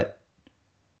 But,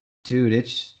 dude,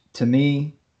 it's, to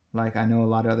me, like I know a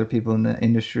lot of other people in the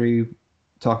industry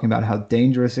talking about how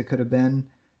dangerous it could have been.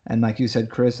 And like you said,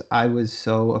 Chris, I was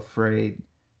so afraid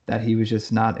that he was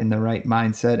just not in the right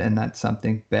mindset and that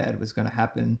something bad was going to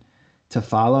happen to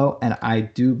follow. And I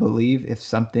do believe if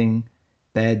something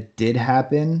bad did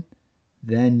happen,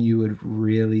 then you would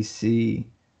really see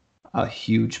a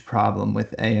huge problem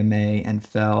with AMA and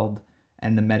Feld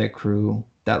and the medic crew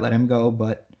that let him go.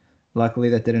 But luckily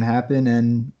that didn't happen,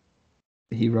 and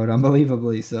he rode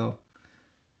unbelievably. So,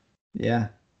 yeah.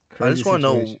 I just want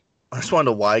to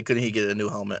know why couldn't he get a new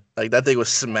helmet? Like, that thing was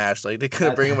smashed. Like, they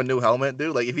couldn't bring him a new helmet,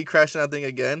 dude. Like, if he crashed in that thing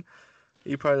again,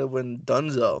 he probably would have been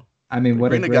donezo. I mean,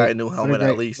 Bring the guy a new helmet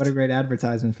at least. What a great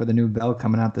advertisement for the new Bell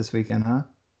coming out this weekend, huh?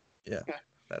 Yeah,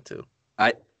 that too.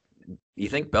 You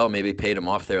think Bell maybe paid him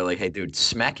off there? Like, hey, dude,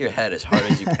 smack your head as hard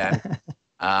as you can.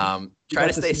 Try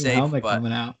to stay safe, helmet but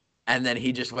coming out. and then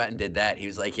he just went and did that. He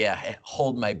was like, yeah, hey,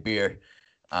 hold my beer.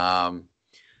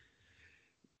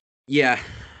 Yeah,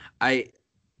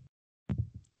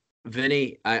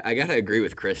 Vinny, I gotta agree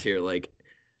with Chris here. Like,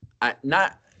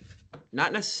 not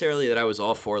necessarily that I was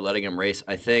all for letting him race.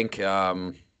 I think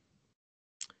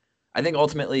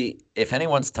ultimately, if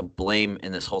anyone's to blame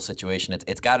in this whole situation,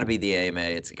 it's got to be the AMA.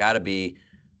 It's got to be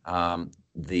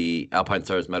the Alpine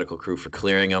Stars medical crew for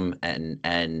clearing him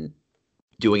and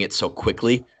doing it so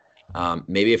quickly.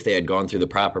 Maybe if they had gone through the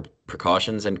proper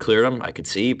precautions and cleared him, I could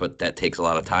see, but that takes a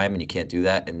lot of time, and you can't do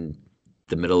that in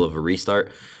the middle of a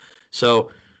restart.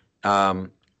 So,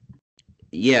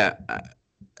 yeah,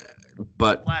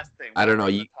 but Last thing. I don't know.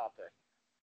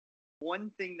 One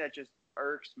thing that just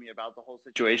irks me about the whole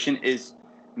situation is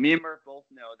me and Murph both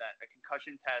know that a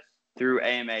concussion test through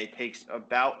AMA takes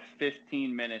about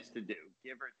 15 minutes to do,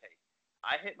 give or take.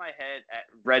 I hit my head at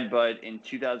Redbud in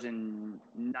 2019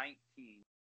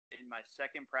 in my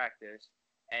second practice,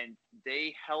 and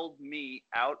they held me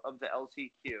out of the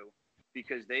LCQ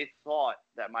because they thought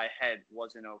that my head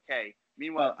wasn't okay.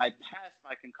 Meanwhile, I passed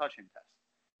my concussion test,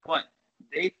 but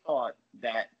they thought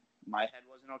that my head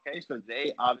wasn't okay, so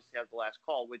they obviously have the last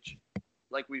call, which,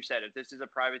 like we've said, if this is a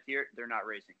privateer, they're not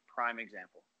racing. Prime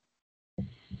example.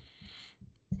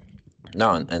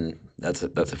 No, and that's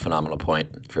a phenomenal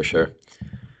point for sure.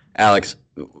 Alex,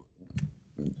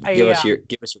 give us your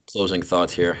closing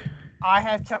thoughts here. I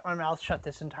have kept my mouth shut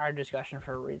this entire discussion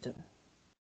for a reason.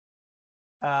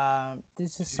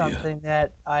 This is something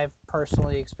that I've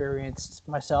personally experienced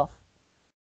myself.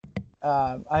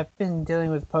 I've been dealing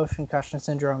with post-concussion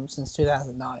syndrome since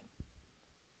 2009.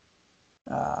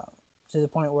 To the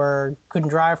point where I couldn't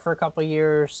drive for a couple of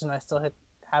years, and I still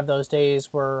have those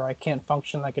days where I can't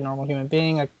function like a normal human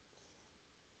being. I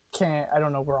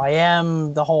don't know where I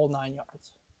am, the whole 9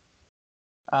 yards.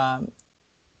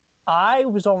 I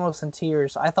was almost in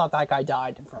tears. I thought that guy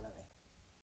died in front of me.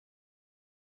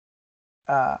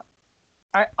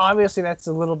 Obviously, that's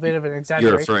a little bit of an exaggeration.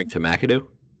 You're referring to McAdoo?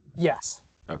 Yes.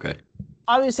 Okay.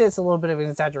 Obviously, it's a little bit of an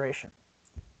exaggeration.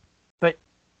 But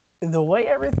the way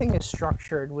everything is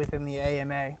structured within the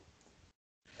AMA,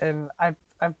 and I've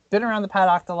been around the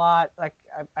paddock a lot. Like,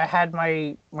 I had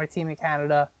my team in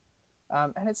Canada,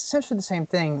 and it's essentially the same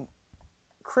thing.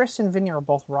 Chris and Vinny are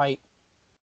both right.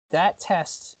 That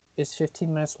test is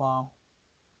 15 minutes long,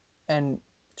 and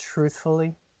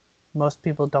truthfully, most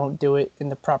people don't do it in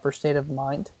the proper state of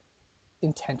mind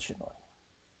intentionally.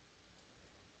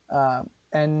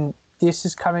 And this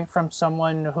is coming from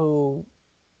someone who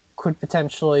could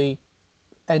potentially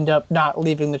end up not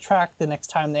leaving the track the next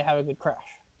time they have a good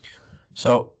crash.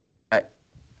 So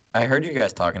I heard you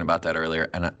guys talking about that earlier,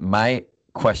 and my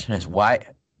question is why,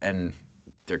 and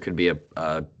there could be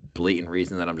a blatant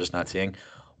reason that I'm just not seeing,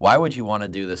 why would you want to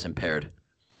do this impaired?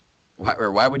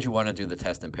 Why would you want to do the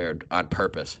test impaired on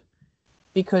purpose?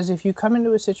 Because if you come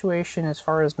into a situation as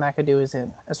far as McAdoo is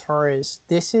in, as far as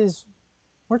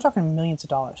we're talking millions of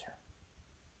dollars here.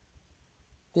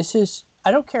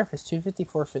 I don't care if it's 250,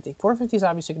 450. 450 is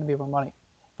obviously going to be more money.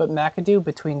 But McAdoo,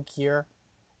 between gear,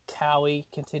 Cowie,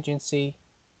 contingency,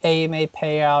 AMA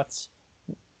payouts,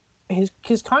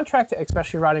 his contract,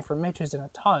 especially riding for Mitch, isn't a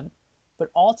ton. But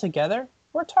altogether,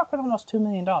 we're talking almost $2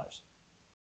 million.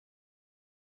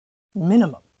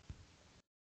 Minimum.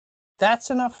 That's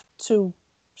enough to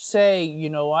say, you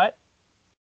know what?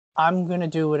 I'm going to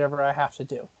do whatever I have to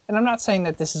do. And I'm not saying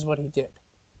that this is what he did.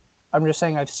 I'm just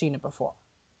saying I've seen it before.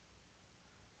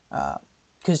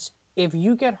 Because if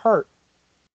you get hurt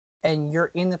and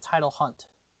you're in the title hunt,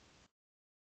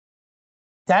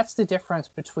 that's the difference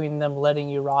between them letting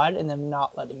you ride and them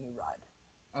not letting you ride.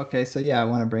 Okay, so yeah, I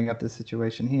want to bring up the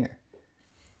situation here.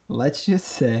 Let's just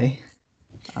say,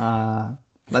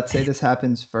 let's say this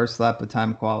happens first lap of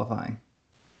time qualifying.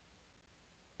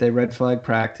 They red flag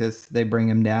practice. They bring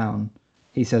him down.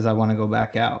 He says, I want to go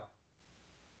back out.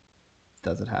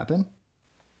 Does it happen?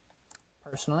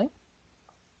 Personally,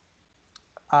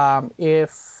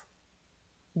 if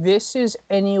this is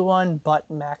anyone but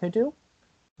McAdoo,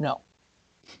 no.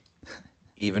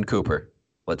 Even Cooper.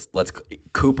 Let's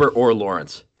Cooper or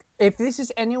Lawrence. If this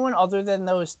is anyone other than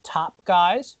those top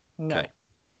guys, no.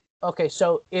 Okay,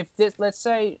 so if this, let's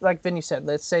say, like Vinny said,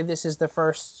 let's say this is the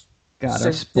first. God,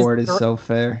 our sport is so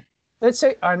fair. Let's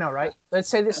say, I know, right? Let's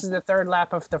say this is the third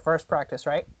lap of the first practice,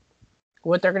 right?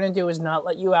 What they're going to do is not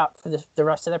let you out for the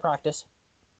rest of the practice.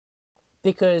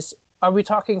 Because are we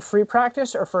talking free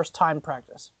practice or first time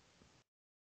practice?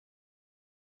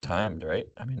 timed, right?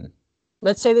 I mean,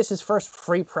 let's say this is first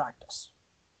free practice.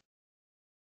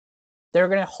 They're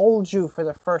going to hold you for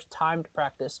the first timed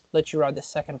practice, let you ride the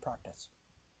second practice.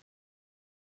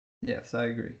 Yes, I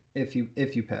agree. If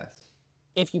you pass.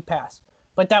 If you pass.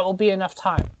 But that will be enough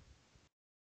time.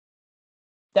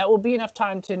 That will be enough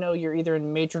time to know you're either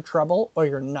in major trouble or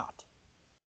you're not.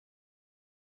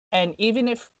 And even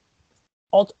if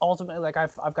ultimately, like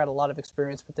I've got a lot of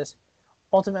experience with this,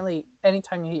 ultimately,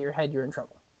 anytime you hit your head, you're in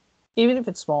trouble. Even if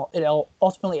it's small, it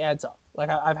ultimately adds up. Like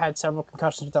I've had several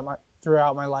concussions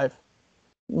throughout my life,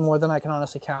 more than I can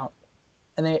honestly count,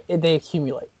 and they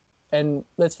accumulate. And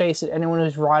let's face it, anyone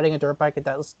who's riding a dirt bike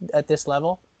at this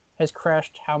level has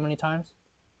crashed how many times?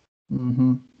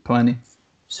 Mm-hmm. Plenty.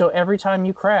 So every time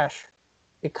you crash,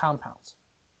 it compounds.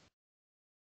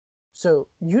 So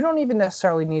you don't even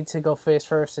necessarily need to go face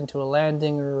first into a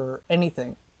landing or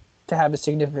anything to have a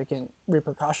significant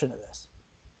repercussion of this.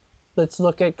 Let's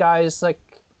look at guys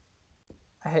like,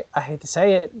 I hate to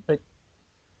say it, but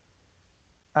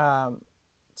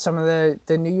some of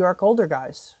the New York older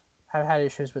guys have had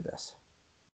issues with this.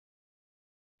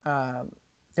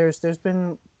 There's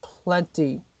been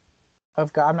plenty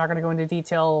of guys. I'm not going to go into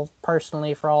detail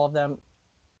personally for all of them,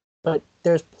 but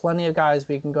there's plenty of guys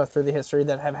we can go through the history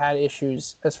that have had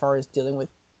issues as far as dealing with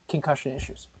concussion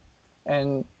issues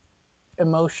and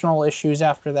emotional issues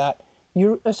after that.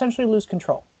 You essentially lose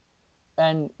control.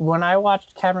 And when I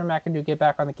watched Cameron McAdoo get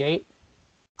back on the gate,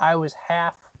 I was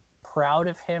half proud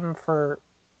of him for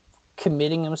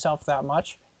committing himself that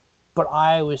much, but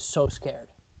I was so scared.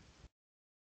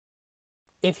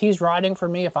 If he's riding for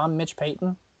me, if I'm Mitch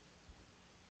Payton,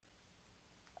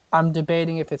 I'm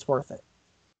debating if it's worth it.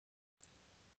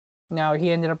 Now,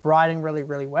 he ended up riding really,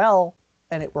 really well,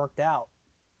 and it worked out.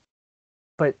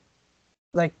 But,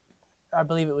 like, I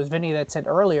believe it was Vinny that said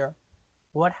earlier,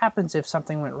 what happens if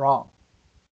something went wrong?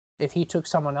 If he took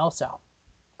someone else out?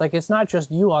 Like, it's not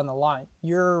just you on the line.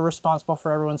 You're responsible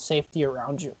for everyone's safety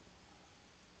around you.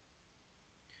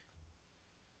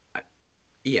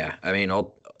 yeah, I mean,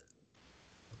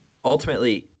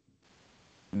 ultimately,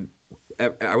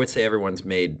 I would say everyone's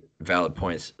made valid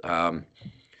points.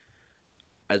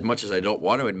 As much as I don't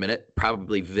want to admit it,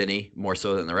 probably Vinny more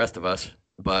so than the rest of us.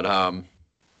 But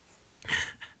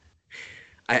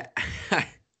I,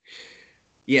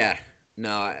 yeah,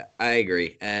 no, I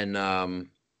agree, and not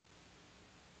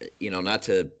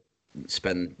to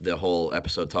spend the whole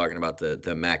episode talking about the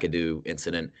McAdoo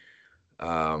incident.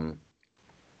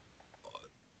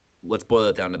 Let's boil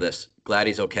it down to this: glad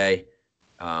he's okay.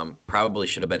 Probably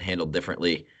should have been handled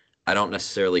differently. I don't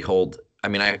necessarily hold. I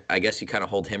mean, I guess you kind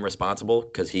of hold him responsible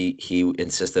because he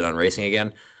insisted on racing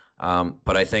again.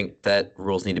 But I think that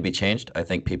rules need to be changed. I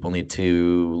think people need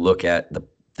to look at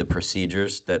the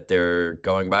procedures that they're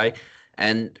going by,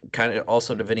 and kind of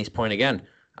also to Vinny's point again,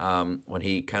 when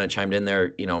he kind of chimed in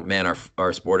there. Man,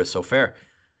 our sport is so fair.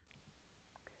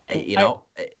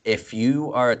 If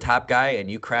you are a top guy and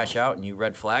you crash out and you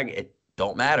red flag, it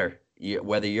don't matter.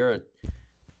 Whether you're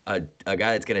a guy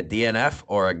that's going to DNF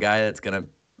or a guy that's going to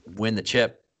win the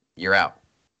chip, you're out.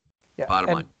 Yeah,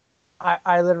 Bottom line.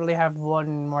 I literally have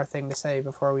one more thing to say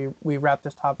before we wrap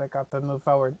this topic up and move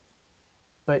forward.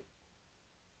 But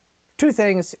two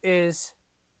things is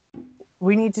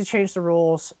we need to change the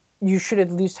rules. You should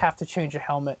at least have to change a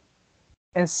helmet.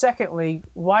 And secondly,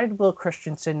 why did Will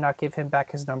Christensen not give him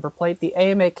back his number plate? The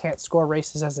AMA can't score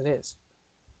races as it is.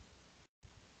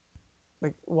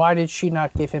 Like, why did she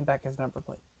not give him back his number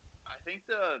plate? I think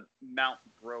the mount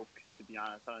broke, to be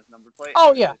honest, on his number plate.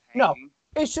 Oh, yeah. No.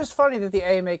 It's just funny that the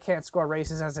AMA can't score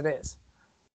races as it is.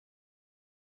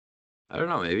 I don't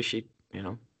know. Maybe she,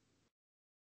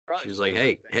 Probably she was like,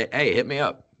 hey, hit me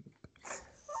up.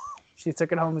 She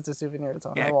took it home as a souvenir. It's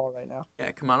on her wall right now.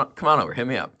 Yeah, come on over. Hit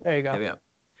me up. There you go. Hit me up.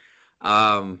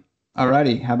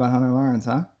 Alrighty. How about Hunter Lawrence,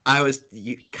 huh? God,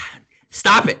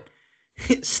 stop it.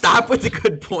 Stop with the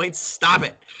good points. Stop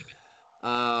it.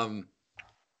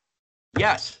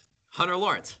 Yes, Hunter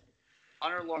Lawrence.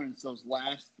 Hunter Lawrence, those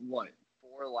last,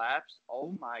 4 laps?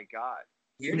 Oh, my God.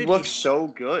 He looks so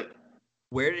good.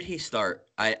 Where did he start?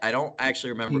 I don't actually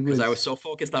remember because I was so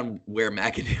focused on where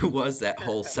McAdoo was that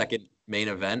whole second main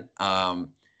event.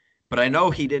 But I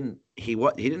know he didn't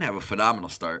have a phenomenal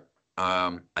start.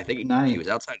 I think he was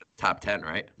outside of the top 10,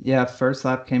 right? Yeah, first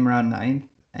lap came around 9th,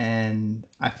 and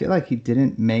I feel like he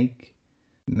didn't make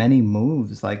many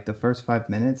moves. Like the first 5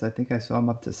 minutes, I think I saw him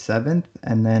up to 7th,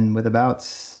 and then with about,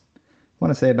 I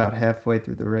want to say about halfway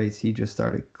through the race, he just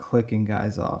started clicking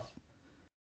guys off.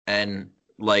 And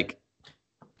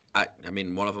I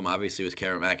mean, one of them obviously was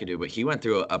Cameron McAdoo, but he went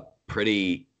through a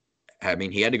pretty I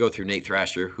mean, he had to go through Nate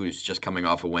Thrasher, who's just coming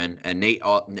off a win. And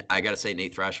I got to say,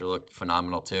 Nate Thrasher looked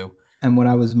phenomenal too. And what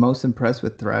I was most impressed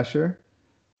with Thrasher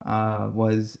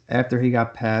was after he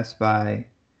got passed by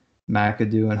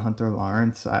McAdoo and Hunter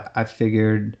Lawrence, I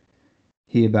figured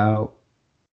he about,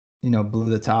 blew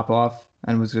the top off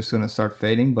and was just going to start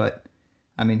fading. But,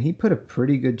 I mean, he put a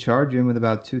pretty good charge in with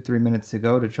about 2-3 minutes to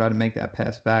go to try to make that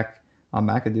pass back on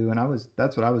McAdoo. And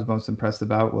that's what I was most impressed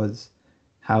about, was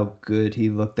how good he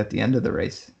looked at the end of the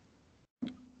race.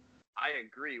 I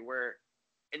agree. Where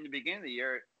in the beginning of the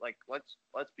year, like let's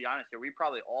be honest here, we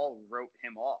probably all wrote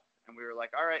him off, and we were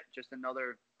like, all right, just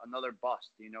another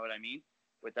bust. You know what I mean?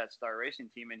 With that Star Racing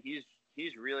team, and he's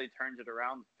really turned it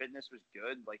around. Fitness was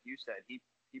good, like you said. He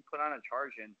put on a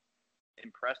charge and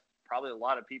impressed probably a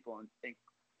lot of people,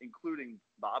 including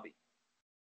Bobby.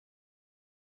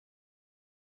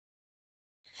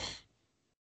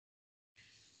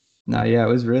 No, yeah, it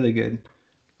was really good.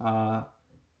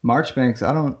 Marchbanks,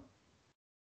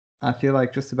 I feel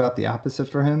like just about the opposite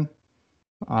for him.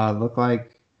 Looked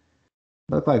like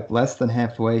less than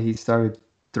halfway he started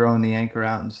throwing the anchor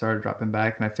out and started dropping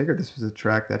back, and I figured this was a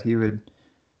track that he would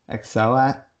excel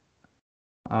at.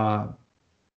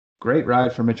 Great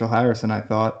ride for Mitchell Harrison, I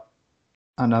thought.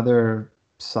 Another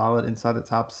solid inside the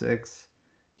top 6.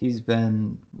 He's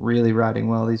been really riding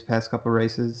well these past couple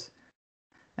races,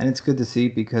 and it's good to see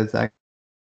because that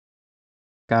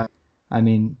guy, I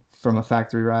mean, from a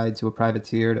factory ride to a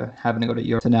privateer to having to go to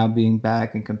Europe to now being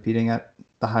back and competing at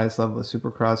the highest level of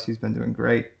Supercross, he's been doing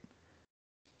great.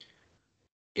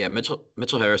 Yeah, Mitchell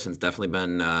Harrison's definitely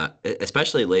been,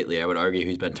 especially lately, I would argue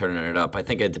he's been turning it up. I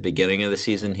think at the beginning of the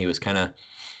season, he was kind of,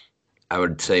 I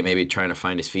would say maybe trying to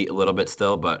find his feet a little bit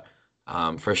still, but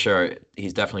for sure,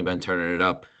 he's definitely been turning it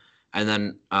up. And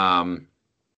then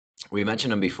we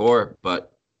mentioned him before,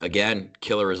 but again,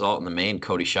 killer result in the main.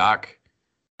 Cody Schock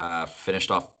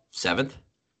finished off 7th.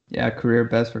 Yeah, career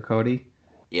best for Cody.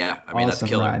 Yeah, I mean, that's Awesome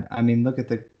killer. ride. I mean, look at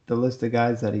the list of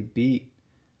guys that he beat.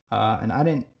 And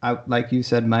I like you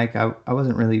said, Mike, I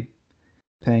wasn't really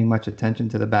paying much attention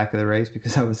to the back of the race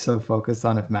because I was so focused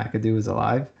on if McAdoo was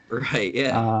alive. Right,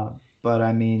 yeah. But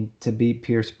I mean, to beat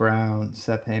Pierce Brown,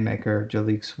 Seth Haymaker,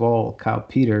 Jalik Swoll, Kyle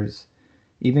Peters,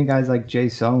 even guys like Jay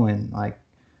Sowen, like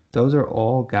those are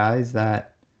all guys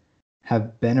that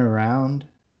have been around.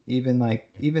 Even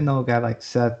though a guy like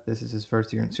Seth, this is his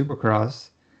first year in Supercross,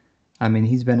 I mean,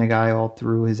 he's been a guy all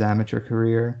through his amateur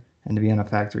career, and to be on a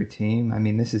factory team, I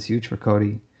mean, this is huge for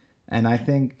Cody. And I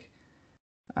think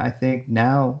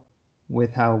now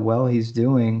with how well he's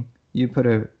doing, you put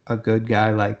a good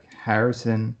guy like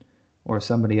Harrison or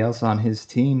somebody else on his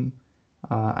team,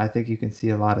 I think you can see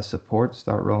a lot of support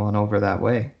start rolling over that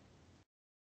way.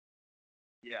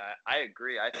 Yeah, I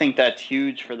agree. I think that's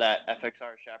huge for that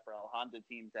FXR Chaparral Honda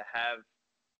team to have,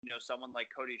 someone like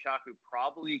Cody Schock, who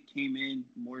probably came in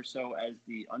more so as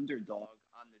the underdog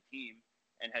on the team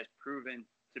and has proven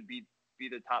to be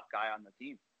the top guy on the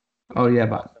team. Oh yeah,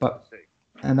 but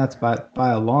and that's by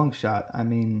a long shot. I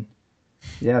mean,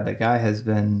 yeah, the guy has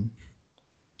been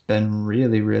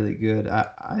really, really good.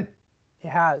 He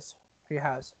has,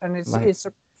 and it's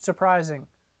surprising.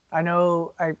 I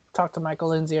know I talk to Michael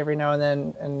Lindsay every now and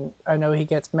then, and I know he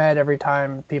gets mad every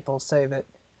time people say that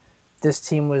this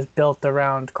team was built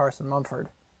around Carson Mumford.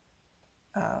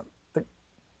 But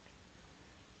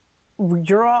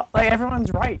you're all like,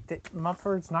 everyone's right that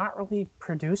Mumford's not really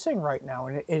producing right now,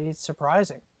 and it is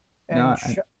surprising. And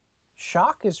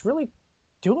Schock is really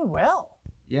doing well.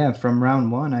 Yeah, from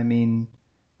round 1, I mean,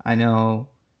 I know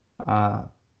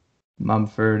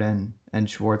Mumford and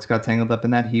Schwartz got tangled up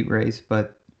in that heat race,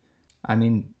 but I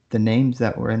mean, the names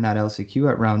that were in that LCQ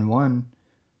at round 1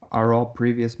 are all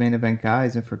previous main event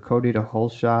guys, and for Cody to hole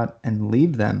shot and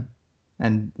leave them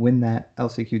and win that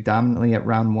LCQ dominantly at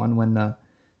round 1 when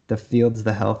the field's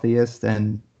the healthiest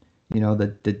and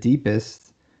the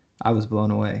deepest, I was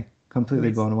blown away,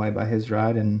 completely blown away by his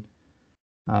ride, and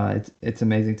it's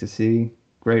amazing to see.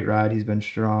 Great ride, he's been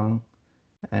strong,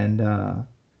 and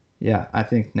yeah, I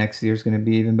think next year's going to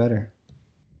be even better.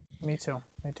 Me too.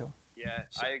 Yeah,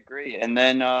 I agree. And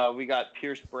then we got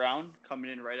Pierce Brown coming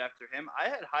in right after him. I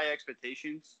had high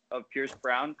expectations of Pierce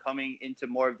Brown coming into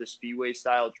more of the speedway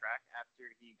style track after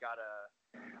he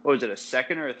got a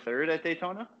second or a third at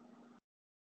Daytona?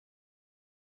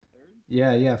 Third?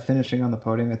 Yeah, finishing on the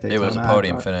podium at Daytona. It was a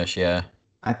podium finish, yeah.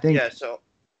 I think so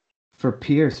for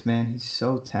Pierce, man, he's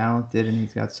so talented and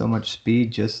he's got so much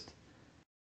speed. Just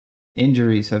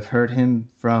injuries have hurt him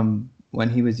from when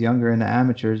he was younger in the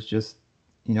amateurs. Just,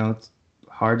 it's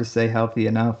hard to stay healthy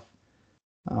enough.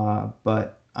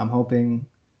 But I'm hoping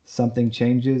something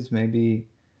changes. Maybe,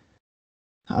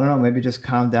 I don't know, maybe just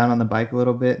calm down on the bike a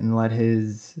little bit and let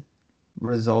his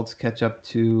results catch up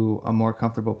to a more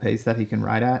comfortable pace that he can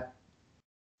ride at.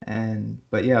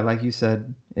 But yeah, like you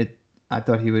said, I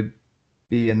thought he would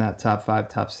be in that top 5,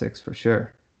 top 6 for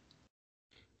sure.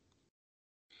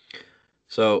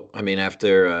 So, I mean,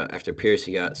 after Pierce,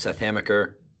 you got Seth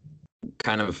Hamaker.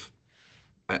 Kind of,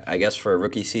 I guess, for a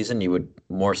rookie season, you would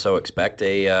more so expect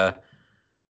a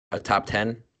top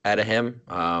 10 out of him.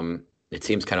 It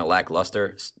seems kind of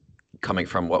lackluster coming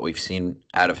from what we've seen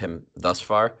out of him thus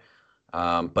far.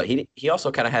 But he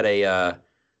also kind of had a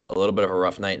little bit of a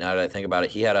rough night. Now that I think about it,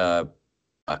 he had a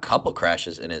couple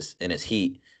crashes in his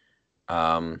heat,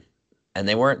 and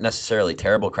they weren't necessarily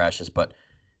terrible crashes, but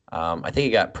I think he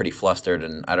got pretty flustered,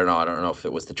 and I don't know if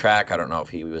it was the track. I don't know if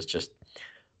he was just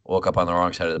woke up on the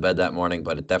wrong side of the bed that morning,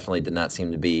 but it definitely did not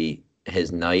seem to be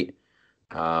his night.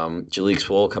 Jalek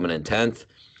Swoll coming in 10th.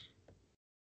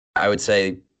 I would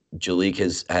say Jalek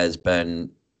has been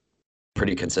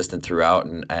pretty consistent throughout,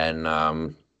 and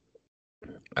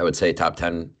I would say top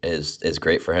 10 is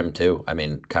great for him too. I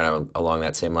mean, kind of along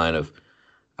that same line of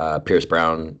Pierce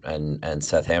Brown and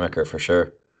Seth Hamaker for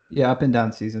sure. Yeah, up and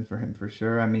down season for him for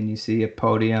sure. I mean, you see a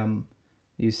podium,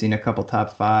 you've seen a couple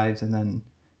top 5s, and then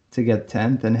to get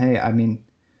 10th. And hey, I mean,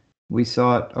 we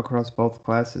saw it across both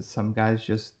classes. Some guys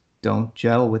just don't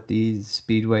gel with these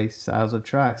speedway styles of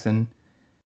tracks. And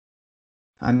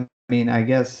I mean, I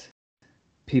guess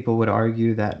people would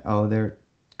argue that, oh, they're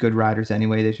good riders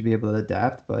anyway, they should be able to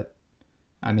adapt. But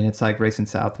I mean, it's like racing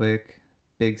Southwick,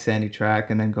 big sandy track,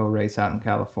 and then go race out in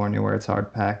California where it's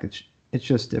hard pack. It's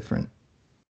just different.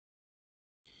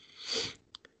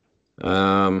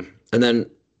 And then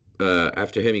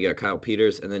after him, you got Kyle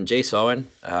Peters, and then Jace Owen.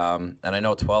 And I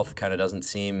know 12th kind of doesn't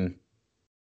seem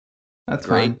That's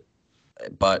great,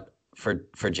 fine. but for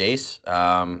Jace,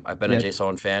 I've been a Jace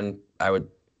Owen fan.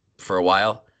 For a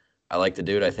while. I like the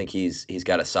dude. I think he's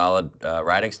got a solid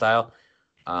riding style.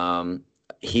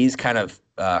 He's kind of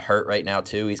hurt right now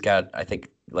too. He's got, I think,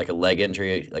 like a leg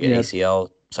injury, like an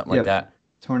ACL, something like that.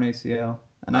 Torn ACL,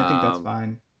 and I think that's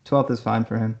fine. 12th is fine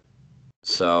for him.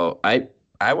 So I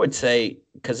would say,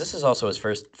 because this is also his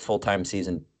first full-time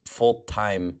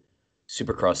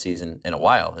Supercross season in a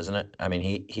while, isn't it? I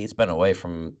mean, he's been away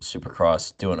from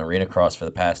Supercross, doing arena cross for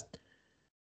the past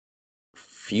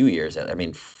few years. I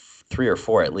mean, 3 or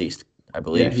 4 at least, I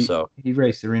believe. Yeah, he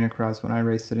raced arena cross when I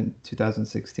raced it in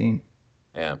 2016.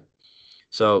 Yeah.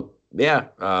 So yeah,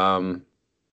 Ty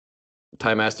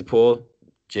Masterpool,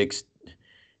 Jake's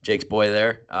boy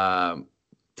there,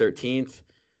 13th.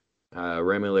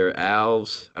 Remiller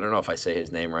Alves. I don't know if I say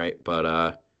his name right,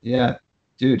 but yeah,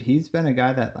 dude, he's been a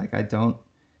guy that like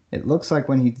it looks like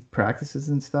when he practices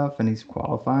and stuff and he's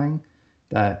qualifying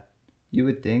that you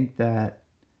would think that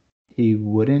he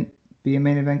wouldn't be a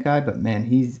main event guy, but man,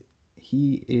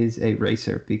 he is a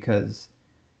racer because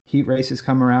heat races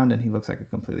come around and he looks like a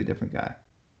completely different guy.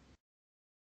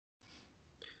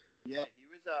 Yeah, he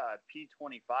was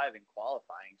P25 in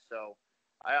qualifying, so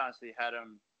I honestly had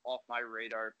him off my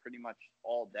radar pretty much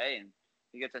all day, and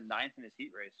he gets a 9th in his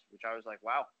heat race, which I was like,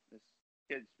 wow, this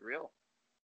kid's real.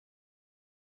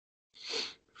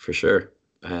 For sure.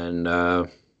 And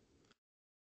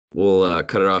we'll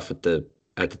cut it off at the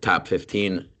top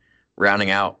 15. Rounding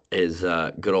out is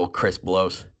good old Chris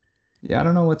Blows. Yeah, I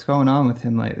don't know what's going on with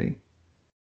him lately.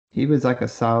 He was like a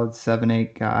solid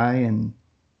 7-8 guy, and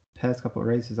past couple of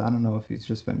races, I don't know if he's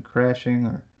just been crashing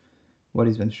or what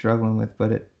he's been struggling with,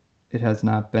 but it has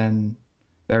not been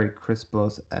very Chris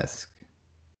Blows-esque.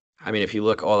 I mean, if you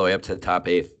look all the way up to the top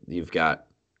 8, you've got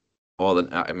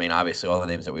obviously all the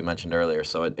names that we mentioned earlier.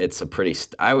 So it's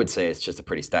I would say it's just a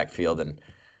pretty stacked field. And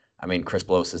I mean, Chris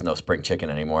Blows is no spring chicken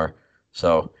anymore.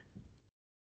 So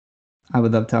I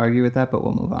would love to argue with that, but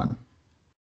we'll move on.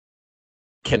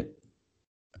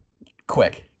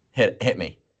 Quick, hit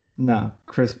me. No,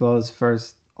 Chris Blows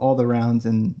first, all the rounds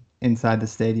inside the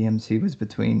stadiums, he was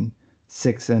between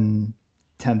 6th and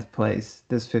 10th place.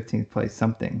 This 15th place,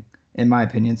 something, in my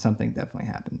opinion, something definitely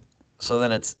happened. So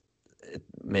then it's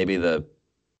maybe the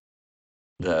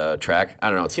track. I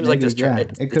don't know. It seems like this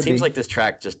track. It seems like this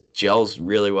track just gels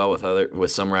really well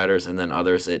with some riders, and then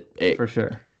others it for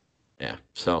sure. Yeah.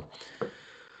 So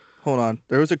hold on.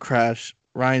 There was a crash.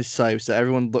 Ryan Sipes that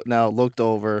everyone looked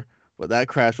over, but that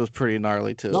crash was pretty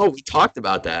gnarly too. No, we talked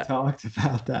about that. We talked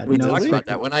about that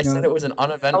when I said it was an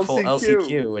uneventful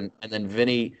LCQ, and then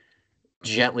Vinny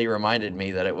gently reminded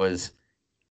me that it was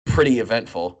pretty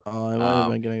eventful. Oh, I might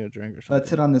have been getting a drink or something. Let's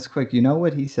hit on this quick. You know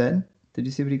what he said? Did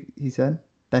you see what he said?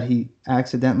 that he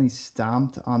accidentally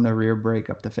stomped on the rear brake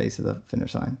up the face of the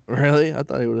finish line. Really? I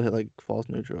thought he would have hit like false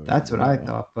neutral. Or That's what something. I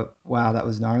thought. But wow, that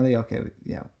was gnarly. Okay,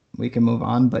 yeah, we can move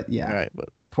on. But All yeah, right, but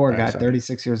poor all guy, right, sorry.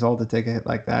 36 years old to take a hit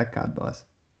like that. God bless.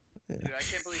 Yeah. Dude, I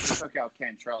can't believe he took out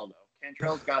Cantrell though.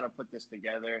 Cantrell's got to put this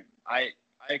together. I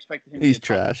expected him He's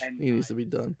to be a top trash. 10 He needs guy. to be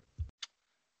done.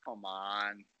 Come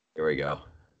on. Here we go.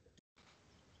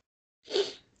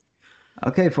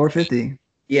 Okay, 450.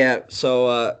 Yeah.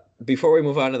 So before we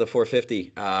move on to the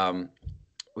 450,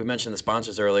 we mentioned the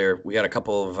sponsors earlier. We got a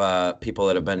couple of people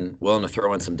that have been willing to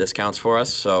throw in some discounts for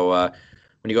us. So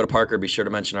when you go to Parker, be sure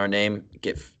to mention our name.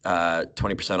 Get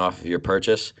 20% off of your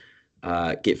purchase.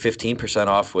 Get 15%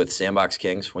 off with Sandbox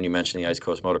Kings when you mention the Ice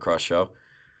Coast Motocross Show.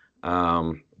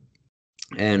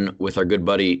 And with our good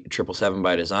buddy 777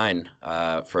 by Design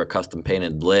for a custom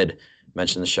painted lid,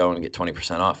 mention the show and get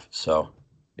 20% off. So,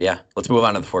 yeah, let's move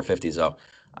on to the 450s, though.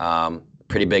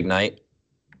 Pretty big night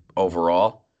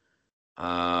overall. You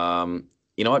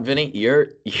know what, Vinny?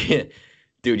 Dude,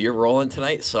 you're rolling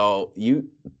tonight. So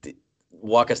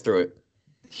walk us through it.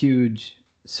 Huge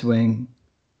swing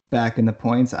back in the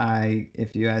points.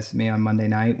 If you asked me on Monday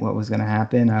night what was going to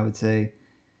happen, I would say,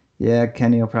 yeah,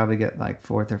 Kenny will probably get like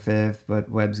fourth or fifth, but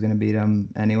Webb's going to beat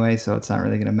him anyway, so it's not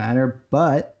really going to matter.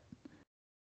 But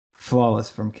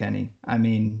flawless from Kenny. I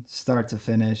mean, start to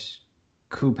finish.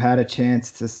 Coop had a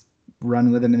chance to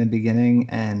run with him in the beginning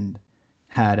and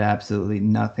had absolutely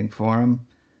nothing for him.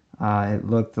 It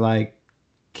looked like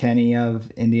Kenny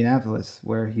of Indianapolis,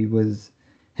 where his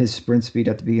sprint speed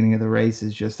at the beginning of the race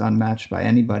is just unmatched by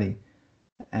anybody.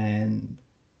 And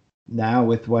now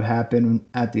with what happened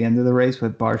at the end of the race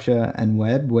with Barsha and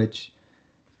Webb, which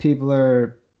people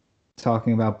are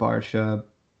talking about Barsha,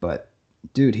 but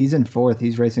dude, he's in fourth.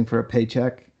 He's racing for a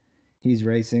paycheck. He's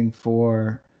racing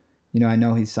for, I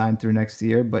know he's signed through next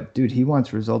year, but dude, he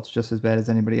wants results just as bad as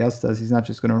anybody else does. He's not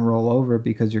just going to roll over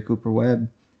because you're Cooper Webb,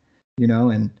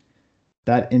 and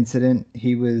that incident,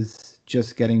 he was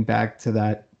just getting back to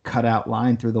that cutout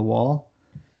line through the wall.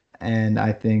 And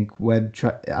I think Webb,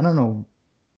 I don't know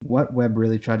what Webb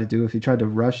really tried to do, if he tried to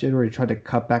rush it or he tried to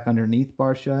cut back underneath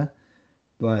Barsha.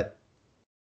 But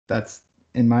that's,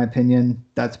 in my opinion,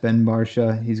 that's Ben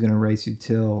Barsha. He's going to race you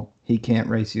till he can't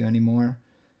race you anymore.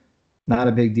 Not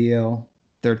a big deal.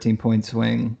 13-point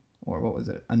swing, or what was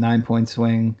it? A 9-point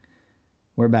swing.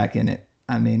 We're back in it.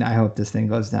 I mean, I hope this thing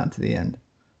goes down to the end.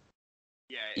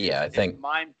 Yeah, I think it's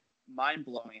mind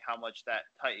blowing how much that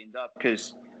tightened up,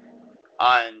 because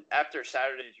after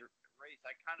Saturday's race,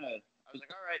 I was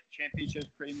like, all right, championship's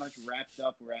pretty much wrapped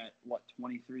up. We're at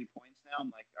 23 points now.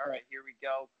 I'm like, all right, here we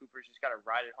go. Cooper's just got to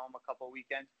ride it home a couple of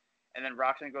weekends, and then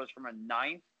Roxon goes from a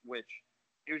ninth, which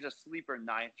he was a sleeper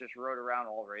ninth, just rode around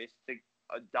all race, to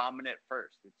a dominant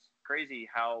first. It's crazy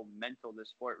how mental this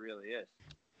sport really is.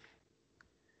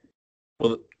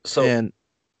 Well, so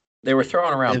they were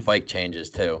throwing around bike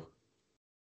changes too.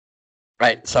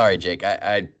 Right. Sorry, Jake.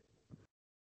 I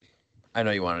know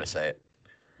you wanted to say it.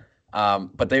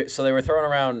 But they were throwing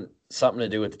around something to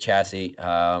do with the chassis.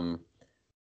 I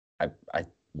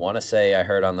want to say I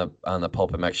heard on the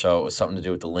Pulp MX show it was something to do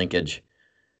with the linkage.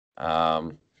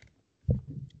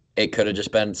 It could have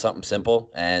just been something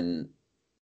simple, and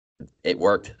it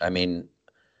worked. I mean,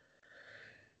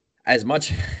 as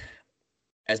much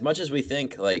as we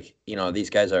think, like, these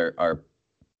guys are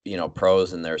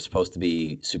pros and they're supposed to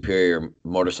be superior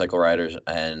motorcycle riders,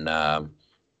 and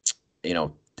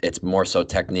it's more so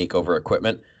technique over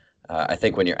equipment. I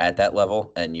think when you're at that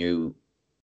level and you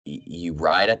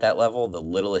ride at that level, the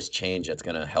littlest change that's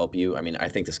going to help you. I mean, I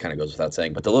think this kind of goes without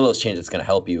saying, but the littlest change that's going to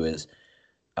help you is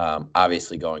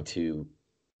obviously going to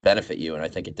benefit you, and I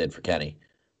think it did for Kenny.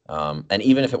 And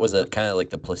even if it was a kind of like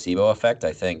the placebo effect,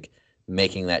 I think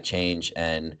making that change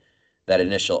and that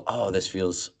initial, this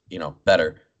feels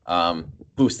better,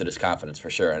 boosted his confidence for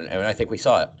sure, and I think we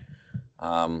saw it.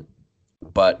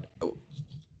 But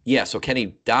yeah, so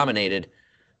Kenny dominated,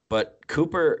 but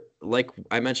Cooper, like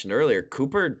I mentioned earlier,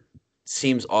 Cooper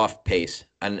seems off pace,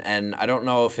 and I don't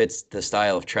know if it's the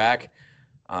style of track.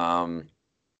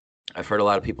 I've heard a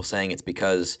lot of people saying it's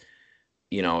because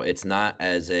it's not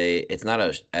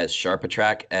as sharp a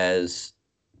track as,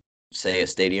 say, a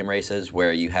stadium race is,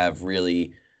 where you have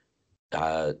really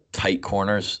tight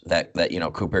corners that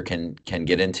Cooper can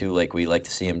get into, like we like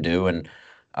to see him do, and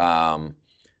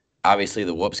obviously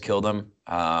the whoops killed him.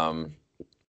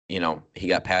 He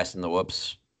got passed in the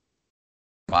whoops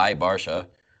by Barsha.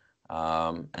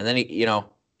 And then he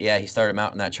started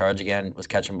mounting that charge again, was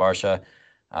catching Barsha.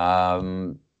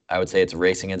 I would say it's a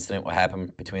racing incident, what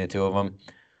happened between the two of them.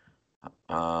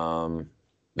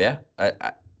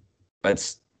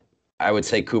 I would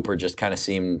say Cooper just kind of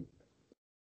seemed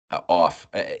off,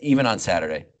 even on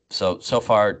Saturday. So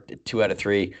far, 2 out of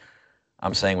 3.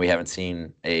 I'm saying we haven't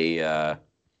seen a, I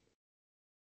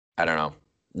don't know,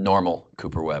 normal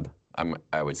Cooper Webb.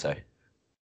 I would say.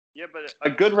 Yeah, but a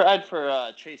good ride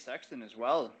for Chase Sexton as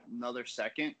well. Another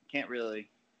second. Can't really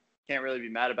be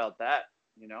mad about that.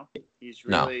 You know, he's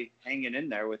really hanging in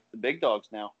there with the big dogs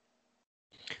now.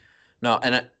 No,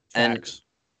 Facts.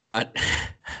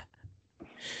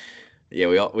 Yeah,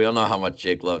 we all know how much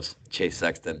Jake loves Chase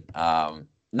Sexton.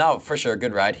 No, for sure,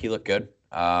 good ride. He looked good.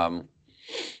 And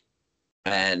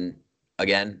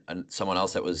again, someone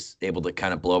else that was able to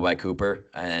kind of blow by Cooper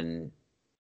and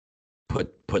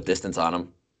put distance on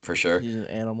him for sure. He's an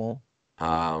animal.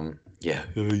 Yeah,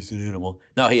 he's an animal.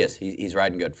 No, he is. He's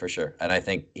riding good for sure, and I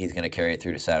think he's going to carry it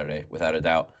through to Saturday without a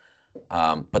doubt.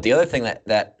 But the other thing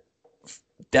that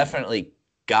definitely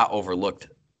got overlooked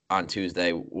on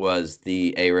Tuesday was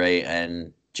the A-Ray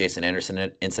and Jason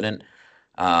Anderson incident.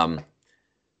 And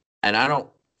I don't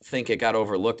think it got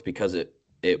overlooked because it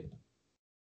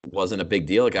wasn't a big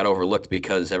deal. It got overlooked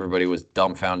because everybody was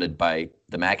dumbfounded by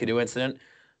the McAdoo incident.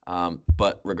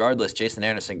 But regardless, Jason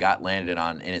Anderson got landed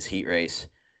on in his heat race,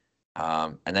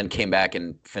 and then came back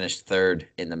and finished third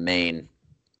in the main.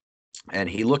 And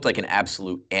he looked like an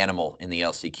absolute animal in the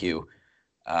LCQ.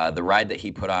 The ride that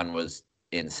he put on was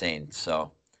insane.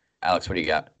 So, Alex, what do you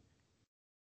got?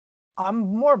 I'm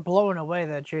more blown away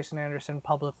that Jason Anderson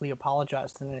publicly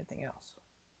apologized than anything else.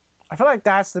 I feel like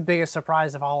that's the biggest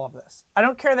surprise of all of this. I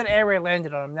don't care that A-Ray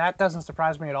landed on him. That doesn't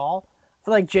surprise me at all. I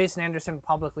feel like Jason Anderson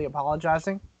publicly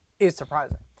apologizing is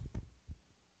surprising.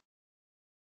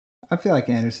 I feel like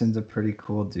Anderson's a pretty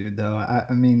cool dude, though.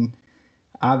 I mean,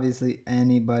 obviously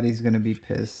anybody's going to be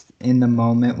pissed in the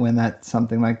moment when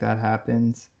something like that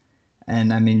happens.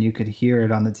 And I mean, you could hear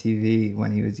it on the TV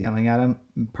when he was yelling at him.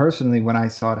 Personally, when I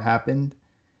saw it happen,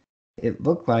 it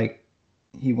looked like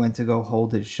he went to go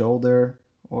hold his shoulder,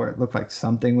 or it looked like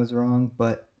something was wrong.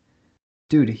 But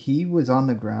dude, he was on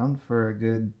the ground for a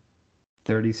good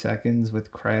 30 seconds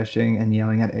with crashing and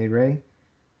yelling at A-Ray,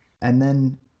 and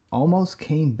then almost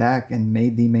came back and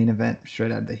made the main event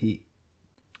straight out of the heat.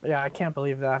 Yeah, I can't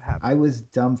believe that happened. I was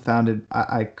dumbfounded.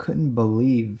 I couldn't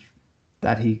believe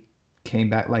that he came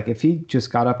back. Like, if he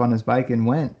just got up on his bike and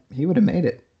went, he would have made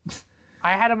it.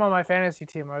 I had him on my fantasy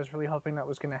team. I was really hoping that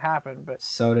was going to happen, but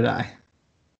So did I.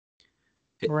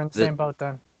 we're in the same boat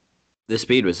then. The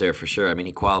speed was there for sure. I mean,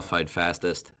 he qualified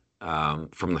fastest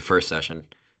from the first session,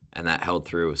 and that held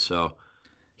through. So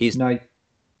he's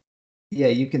yeah,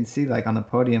 you can see like on the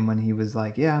podium when he was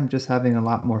like, "Yeah, I'm just having a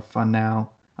lot more fun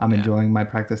now. I'm enjoying my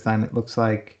practice time." It looks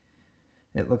like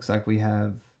we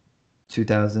have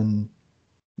 2000,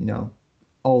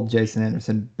 old Jason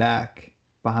Anderson back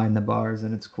behind the bars,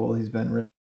 and it's cool. He's been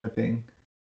ripping.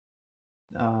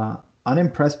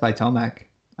 Unimpressed by Tomac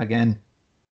again.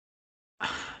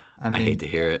 I hate to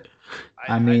hear it.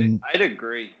 I'd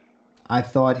agree. I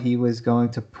thought he was going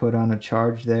to put on a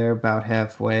charge there about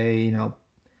halfway,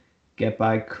 get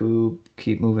by Coop,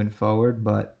 keep moving forward,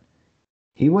 but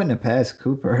he wouldn't have passed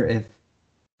Cooper if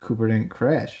Cooper didn't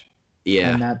crash.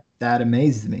 Yeah. And that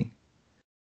amazed me.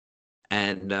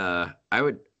 And I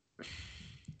don't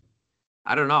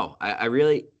know. I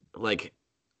really like,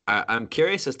 I'm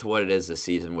curious as to what it is this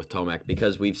season with Tomac,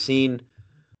 because we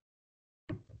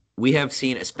have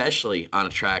seen, especially on a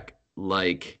track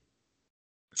like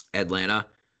Atlanta,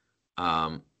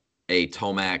 a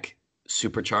Tomac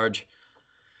supercharge,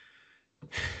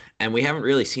 and we haven't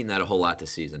really seen that a whole lot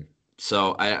this season.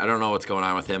 So I don't know what's going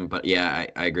on with him, but yeah,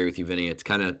 I agree with you, Vinny. It's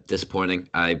kind of disappointing.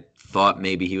 I thought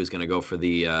maybe he was going to go for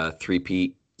the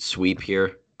three-peat sweep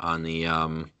here on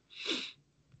the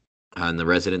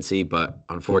residency, but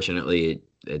unfortunately,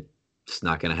 it's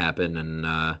not going to happen. And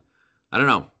I don't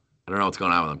know what's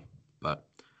going on with him. But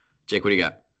Jake, what do you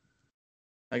got?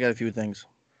 I got a few things.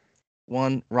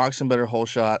 One, Roxon better hole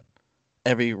shot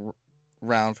every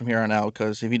round from here on out,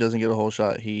 because if he doesn't get a hole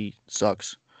shot, he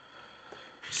sucks.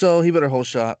 So he better hole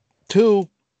shot. Two,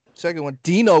 second one,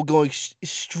 Dino going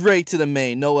straight to the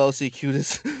main. No LCQ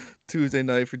this Tuesday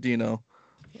night for Dino.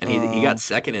 And he got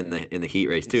second in the heat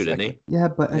race too, didn't he? Yeah,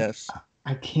 but yes.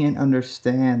 I can't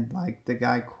understand. Like, the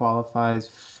guy qualifies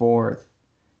fourth.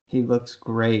 He looks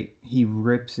great. He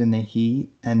rips in the heat,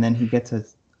 and then he gets an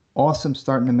awesome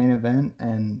start in the main event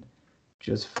and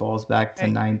just falls back to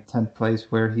 9th, 10th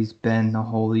place where he's been the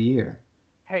whole year.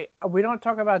 Hey, we don't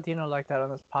talk about Dino like that on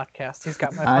this podcast. He's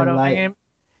got my photo hanging.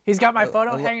 He's got my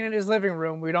photo hanging in his living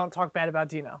room. We don't talk bad about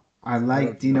Dino. I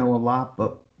like Dino a lot,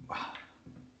 but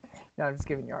no, I'm just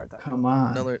giving you a hard time. Come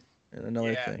on. Another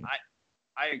thing.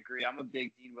 I agree. I'm a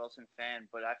big Dean Wilson fan,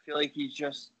 but I feel like he's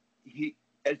just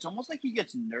it's almost like he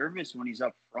gets nervous when he's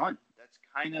up front. That's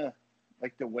kind of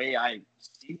like the way I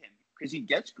see him, because he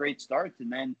gets great starts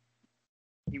and then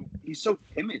he's so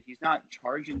timid. He's not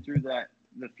charging through the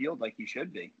field like he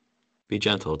should be. Be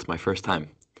gentle. It's my first time.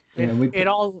 It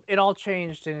all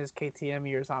changed in his KTM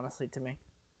years, honestly, to me.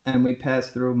 And we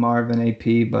passed through Marv and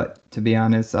AP, but to be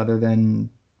honest, other than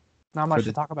not much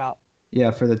to talk about.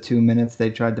 Yeah, for the 2 minutes they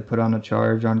tried to put on a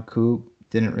charge on Coop,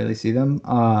 didn't really see them.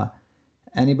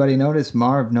 Anybody notice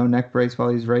Marv no neck brace while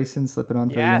he's racing, slipping on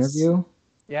for the interview?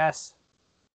 Yes.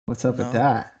 What's up with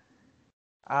that?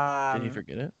 Did he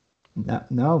forget it?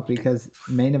 No, because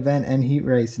main event and heat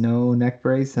race, no neck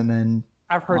brace, and then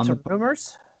I've heard some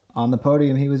rumors. On the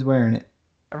podium, he was wearing it.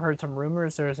 I've heard some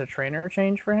rumors there's a trainer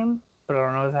change for him, but I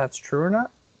don't know if that's true or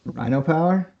not. Rhino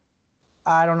Power?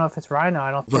 I don't know if it's Rhino.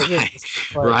 I don't think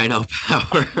it's Rhino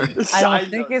Power. I don't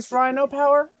think it's Rhino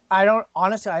Power.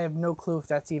 Honestly, I have no clue if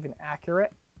that's even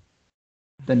accurate.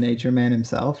 The nature man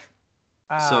himself.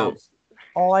 So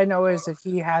all I know is that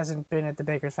he hasn't been at the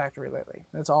Baker's factory lately.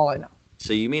 That's all I know.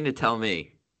 So you mean to tell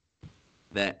me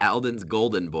that Alden's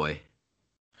golden boy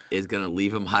is going to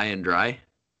leave him high and dry?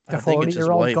 I think it's his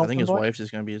wife. I think his wife's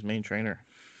just going to be his main trainer.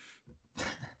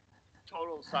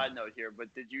 Total side note here,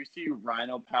 but did you see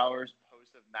Rhino Power's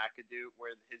post of McAdoo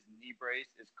where his knee brace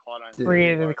is caught on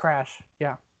created the crash?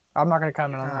 Yeah, I'm not going to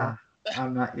comment on that.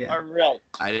 I'm not yet. All right.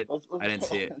 I didn't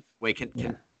see it. Wait,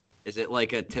 is it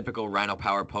like a typical Rhino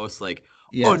Power post? Like,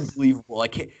 yes. Unbelievable! I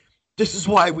can't. This is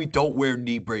why we don't wear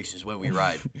knee braces when we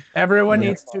ride. Everyone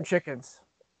needs 2 chickens.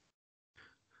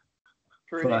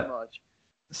 Pretty much.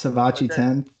 Savachi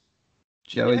 10th.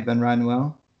 Joey's been riding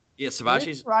well. Yeah,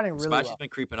 Savachi's been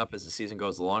creeping up as the season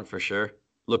goes along for sure.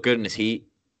 Look good in his heat.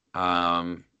 Yeah.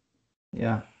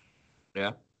 I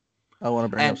want to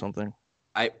bring up something.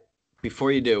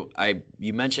 Before you do,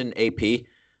 you mentioned AP.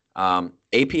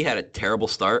 AP had a terrible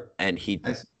start, and he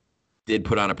did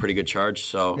put on a pretty good charge.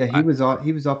 So yeah, he was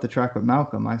off the track with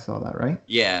Malcolm. I saw that, right?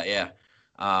 Yeah.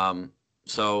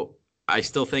 So I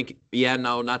still think,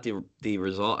 not the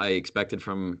result I expected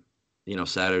from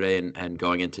Saturday and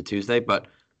going into Tuesday, but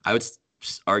I would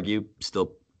argue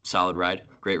still solid ride,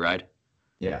 great ride.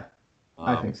 Yeah,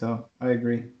 I think so. I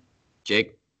agree.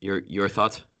 Jake, your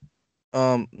thoughts?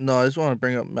 No, I just want to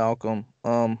bring up Malcolm.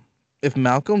 If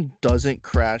Malcolm doesn't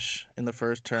crash in the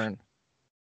first turn,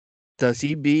 does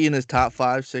he be in his top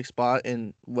 5-6 spot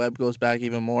and Webb goes back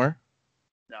even more?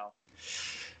 No.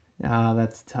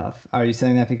 That's tough. Are you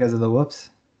saying that because of the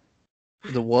whoops?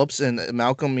 The whoops and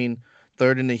Malcolm,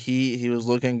 third in the heat, he was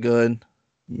looking good.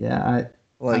 Yeah,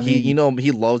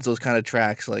 he loves those kind of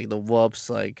tracks, like the whoops,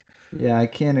 like. Yeah, I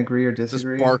can't agree or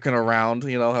disagree. Just barking around,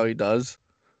 how he does.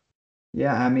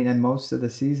 Yeah, and most of the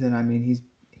season,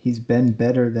 he's been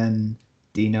better than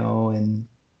Dino and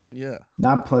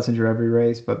not Plessinger every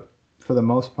race, but for the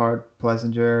most part,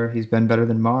 Plessinger, he's been better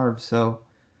than Marv. So,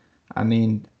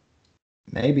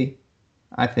 maybe.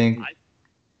 I think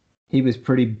he was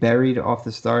pretty buried off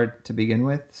the start to begin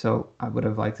with, so I would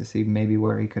have liked to see maybe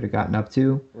where he could have gotten up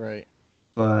to. Right.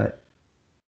 But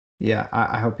yeah,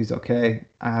 I hope he's okay.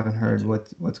 I haven't heard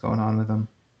what's going on with him.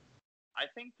 I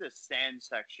think the sand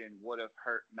section would have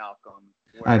hurt Malcolm.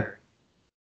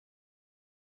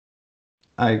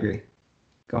 I agree.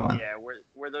 Go on. Yeah,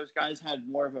 where those guys had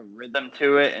more of a rhythm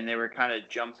to it and they were kind of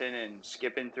jumping and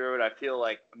skipping through it. I feel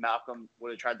like Malcolm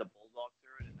would have tried to bulldog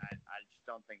through it, and I just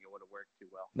don't think it would have worked too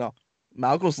well. No.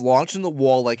 Malcolm's launching the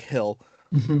wall like Hill,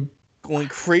 going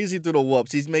crazy through the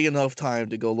whoops. He's making enough time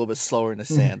to go a little bit slower in the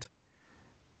sand.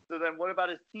 So then what about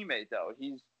his teammate, though?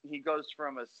 He goes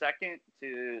from a second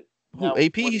to... Who,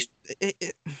 AP?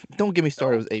 Don't get me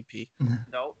started with AP.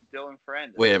 No, Dylan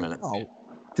Ferrandis. Wait a minute. Oh.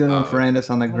 Dylan Ferrandis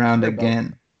on the ground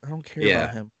again. I don't care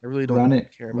about him. I really don't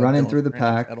care about running Dylan through the Ferrandis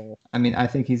pack at all. I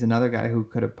think he's another guy who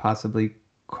could have possibly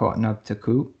caught up to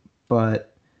Coop,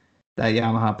 but that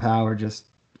Yamaha power just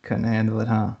couldn't handle it,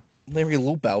 huh? Larry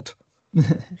loop out.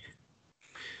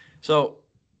 So,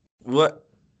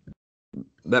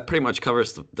 that pretty much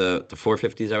covers the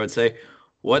 450s, I would say.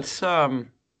 What's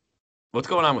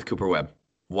going on with Cooper Webb?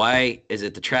 Why is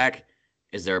it the track?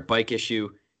 Is there a bike issue?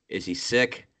 Is he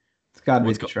sick? It's got to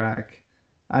be the track.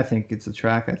 I think it's the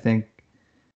track. I think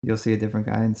you'll see a different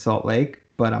guy in Salt Lake,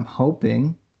 but I'm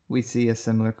hoping we see a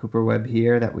similar Cooper Webb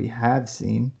here that we have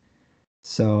seen.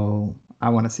 So I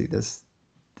want to see this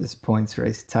points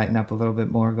race tighten up a little bit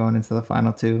more going into the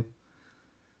final two.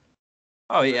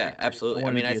 Oh yeah, absolutely.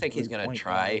 I think he's going to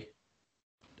try.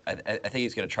 I think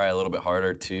he's going to try a little bit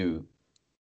harder to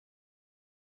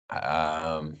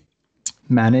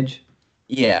manage.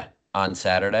 Yeah, on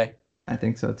Saturday. I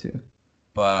think so too.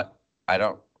 But I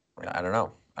don't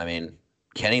know.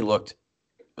 Kenny looked,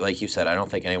 like you said, I don't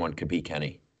think anyone could beat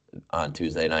Kenny on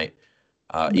Tuesday night,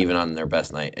 No. even on their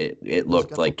best night. It He's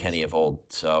looked got like the Kenny of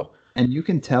old. So And you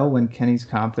can tell when Kenny's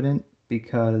confident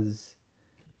because,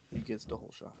 He gets the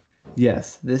whole shot.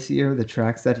 yes, this year, the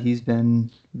tracks that he's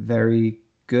been very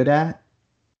good at,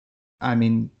 I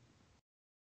mean,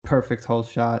 perfect hole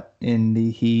shot in the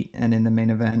heat and in the main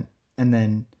event. And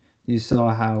then you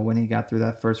saw how when he got through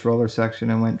that first roller section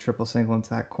and went triple single into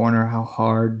that corner, how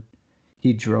hard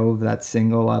he drove that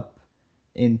single up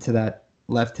into that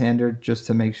left-hander just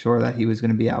to make sure that he was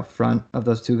going to be out front of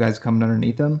those two guys coming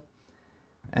underneath him.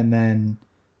 And then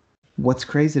what's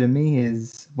crazy to me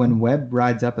is when Webb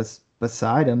rides up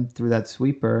beside him through that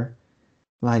sweeper,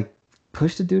 like,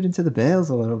 push the dude into the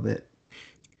bales a little bit.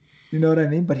 You know what I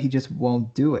mean? But he just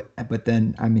won't do it. But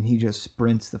then, I mean, he just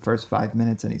sprints the first 5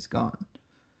 minutes and he's gone.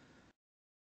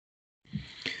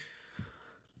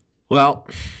 well,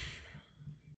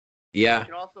 yeah.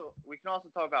 We can also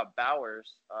talk about Bowers.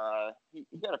 He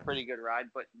got a pretty good ride,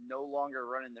 but no longer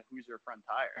running the Hoosier front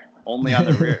tire, only on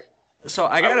the rear. So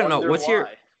I gotta know wonder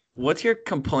why. what's your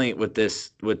complaint with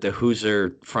the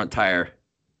Hoosier front tire?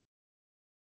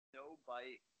 No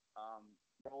bite,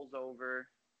 rolls over.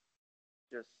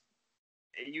 Just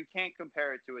you can't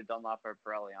compare it to a Dunlop or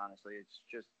Pirelli. Honestly,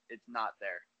 it's not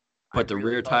there. But the really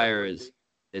rear thought it tire would be.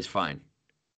 is fine.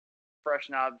 Fresh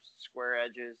knobs, square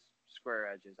edges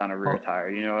on a rear tire.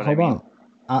 You know what I Hold mean?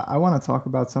 on. I want to talk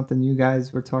about something you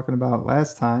guys were talking about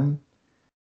last time.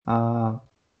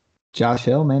 Josh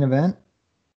Hill, main event.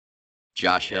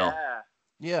 Josh Hill. Yeah,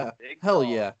 Yeah. big Hell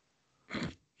call. yeah.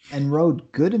 And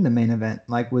rode good in the main event.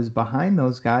 Like, was behind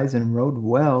those guys and rode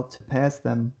well to pass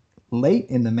them late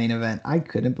in the main event. I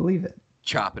couldn't believe it.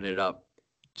 Chopping it up.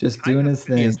 Just Kind doing of- his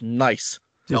He thing. is nice.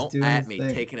 Just Don't doing at his me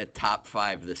thing. taking a top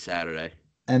 5 this Saturday.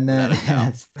 And then,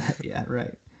 Without a doubt. yeah,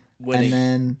 right. Winning. And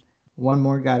then one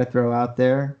more guy to throw out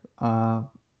there.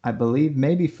 I believe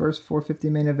maybe first 450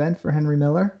 main event for Henry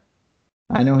Miller.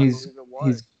 I know he's believe it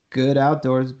was. good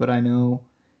outdoors, but I know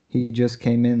he just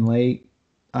came in late,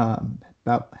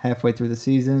 about halfway through the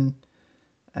season,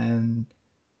 and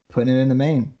putting it in the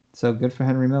main. So good for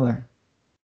Henry Miller.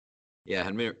 Yeah,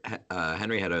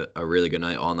 Henry had a really good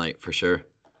night all night for sure.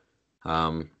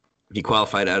 He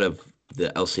qualified out of the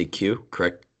LCQ,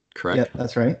 correct? Yep,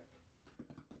 that's right.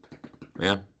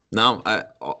 Yeah. No,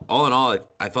 all in all,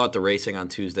 I thought the racing on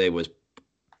Tuesday was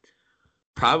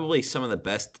probably some of the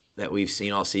best that we've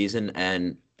seen all season,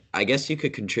 and I guess you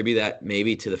could contribute that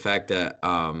maybe to the fact that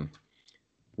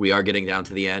we are getting down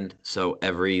to the end, so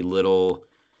every little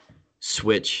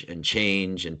switch and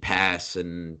change and pass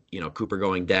and Cooper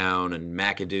going down and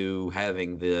McAdoo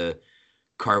having the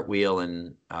cartwheel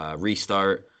and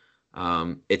restart.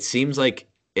 It seems like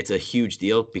it's a huge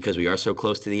deal because we are so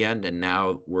close to the end, and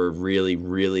now we're really,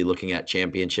 really looking at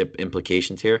championship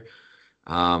implications here.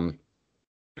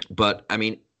 But I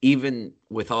mean, even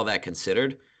with all that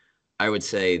considered, I would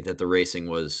say that the racing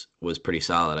was pretty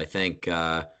solid. I think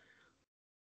I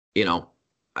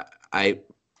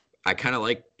I kind of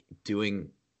like doing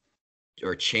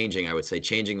or changing. I would say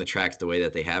changing the tracks the way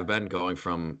that they have been, going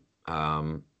from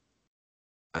a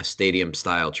stadium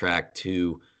style track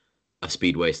to a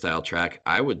speedway style track.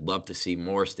 I would love to see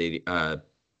more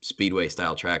speedway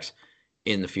style tracks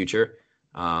in the future,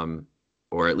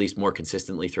 or at least more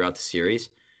consistently throughout the series,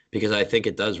 because I think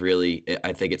it does really.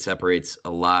 I think it separates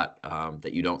a lot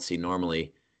that you don't see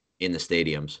normally in the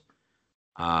stadiums.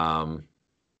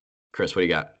 Chris, what do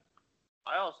you got?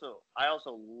 I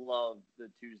also love the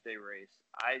Tuesday race.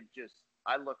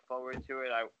 I look forward to it.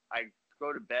 I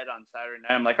go to bed on Saturday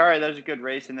night. I'm like, all right, that was a good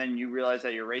race, and then you realize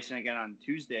that you're racing again on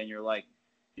Tuesday, and you're like,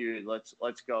 dude, let's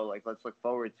go. Like, let's look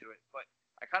forward to it. But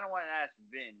I kind of want to ask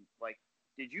Vin, like,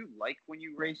 did you like when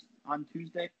you raced on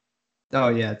Tuesday? Oh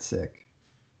yeah, it's sick.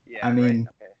 Yeah. I mean,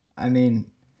 right? Okay. I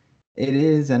mean, it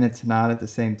is and it's not at the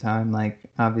same time. Like,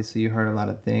 obviously, you heard a lot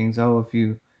of things. Oh, if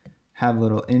you have a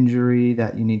little injury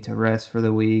that you need to rest for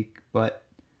the week. But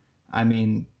I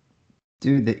mean,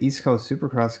 dude, the East Coast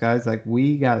Supercross guys, like,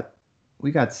 we got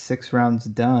 6 rounds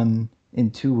done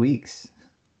in 2 weeks,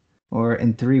 or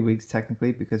in 3 weeks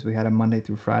technically, because we had a Monday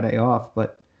through Friday off.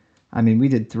 But I mean, we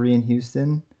did 3 in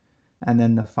Houston, and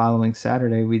then the following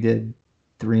Saturday we did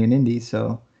 3 in Indy.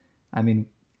 So I mean,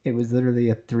 it was literally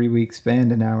a 3-week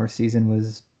span, and our season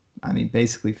was, I mean,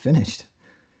 basically finished.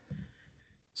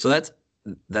 So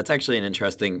that's actually an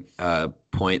interesting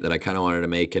point that I kind of wanted to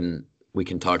make, and we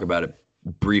can talk about it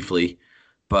briefly.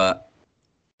 But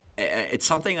it's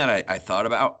something that I thought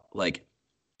about. Like,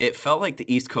 it felt like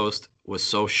the East Coast was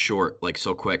so short, like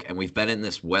so quick, and we've been in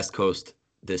this West Coast,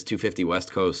 this 250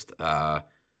 West Coast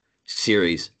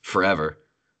series forever.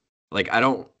 Like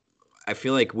I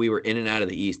feel like we were in and out of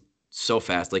the East so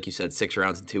fast, like you said, 6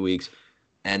 rounds in 2 weeks,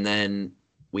 and then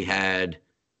we had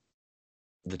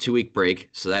the 2 week break,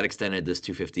 so that extended this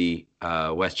 250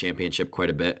 West Championship quite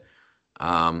a bit.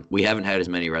 We haven't had as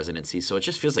many residencies, so it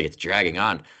just feels like it's dragging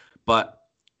on. But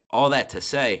all that to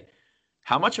say,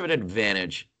 how much of an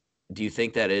advantage do you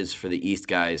think that is for the East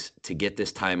guys to get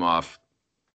this time off?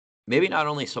 Maybe not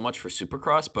only so much for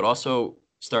Supercross, but also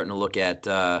starting to look at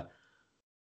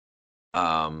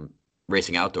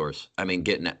racing outdoors. I mean,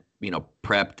 getting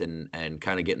prepped and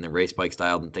kind of getting the race bike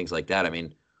styled and things like that. I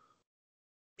mean,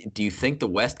 do you think the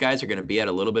West guys are going to be at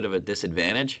a little bit of a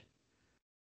disadvantage?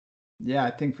 Yeah,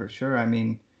 I think for sure. I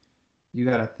mean, you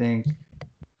got to think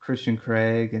Christian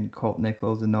Craig and Colt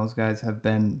Nichols and those guys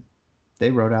they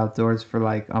rode outdoors for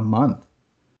like a month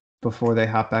before they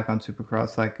hopped back on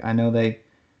Supercross. Like,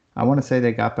 I want to say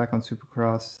they got back on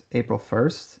Supercross April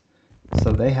 1st.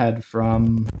 So they had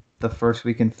from the first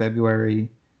week in February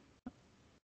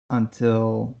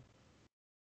until,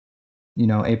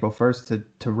 April 1st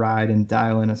to ride and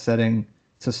dial in a setting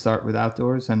to start with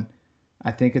outdoors. And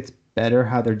I think it's better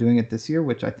how they're doing it this year,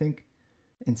 which I think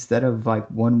instead of like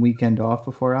one weekend off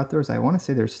before outdoors, I want to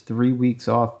say there's 3 weeks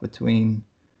off between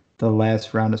the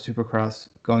last round of Supercross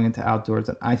going into outdoors.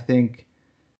 And I think,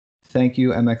 thank you,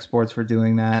 MX Sports, for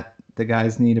doing that. The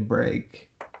guys need a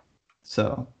break.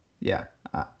 So, yeah,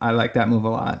 I like that move a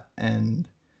lot. And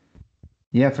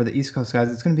yeah, for the East Coast guys,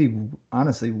 it's going to be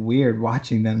honestly weird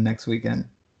watching them next weekend.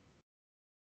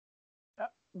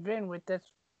 Vin, with this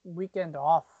weekend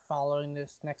off following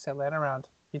this next Atlanta round,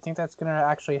 you think that's going to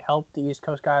actually help the East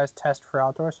Coast guys test for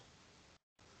outdoors?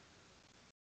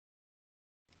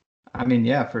 I mean,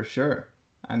 yeah, for sure.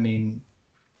 I mean,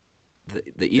 the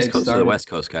East Coast or the West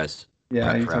Coast guys?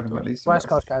 Yeah, you're talking about East West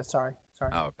Coast guys. Sorry.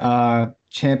 Oh, okay.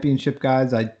 Championship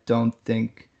guys, I don't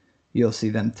think you'll see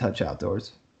them touch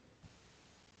outdoors.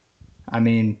 I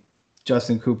mean,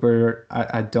 Justin Cooper,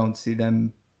 I don't see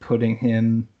them putting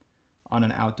him on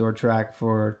an outdoor track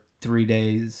for 3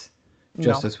 days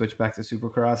just to switch back to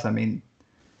Supercross. I mean,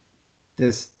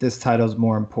 this title's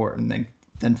more important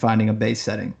than finding a base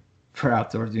setting for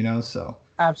outdoors, So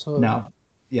absolutely. No,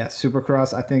 yeah,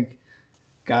 Supercross. I think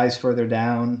guys further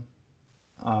down,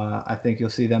 I think you'll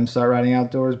see them start riding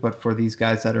outdoors. But for these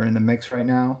guys that are in the mix right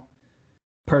now,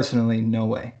 personally, no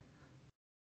way.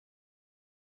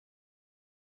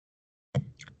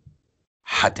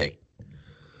 Hot take.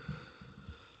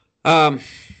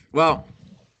 Well,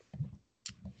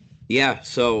 yeah.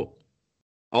 So,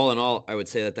 all in all, I would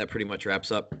say that pretty much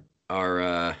wraps up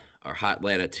our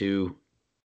Hotlanta 2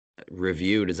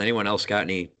 review. Does anyone else got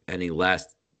any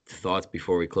last thoughts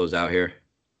before we close out here?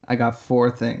 I got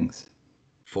 4 things.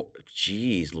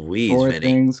 Jeez Louise, 4 Vinny.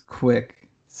 things, quick.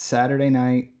 Saturday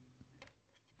night,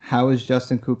 how is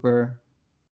Justin Cooper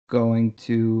going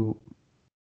to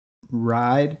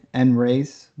ride and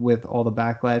race with all the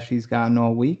backlash he's gotten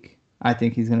all week? I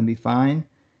think he's going to be fine.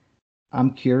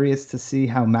 I'm curious to see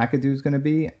how McAdoo's going to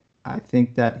be. I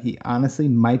think that he honestly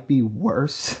might be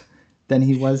worse than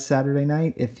he was Saturday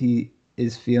night if he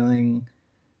is feeling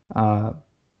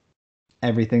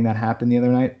everything that happened the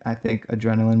other night. I think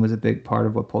adrenaline was a big part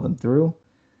of what pulled him through.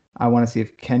 I want to see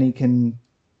if Kenny can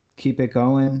keep it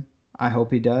going. I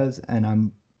hope he does,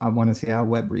 and I want to see how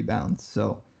Webb rebounds.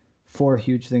 So 4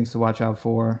 huge things to watch out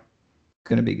for.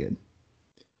 Going to be good.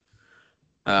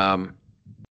 I'm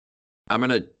going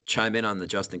to chime in on the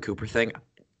Justin Cooper thing.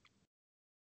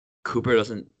 Cooper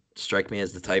doesn't strike me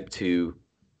as the type to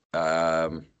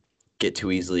get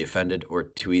too easily offended or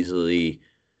too easily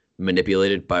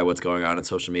manipulated by what's going on in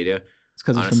social media. It's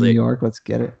because he's from New York. Let's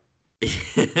get it.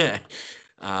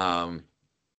 I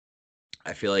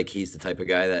feel like he's the type of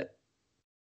guy that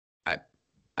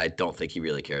I don't think he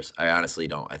really cares. I honestly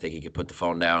don't. I think he could put the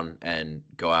phone down and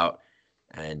go out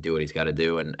and do what he's got to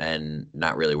do and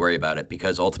not really worry about it,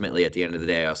 because ultimately at the end of the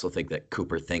day, I also think that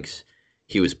Cooper thinks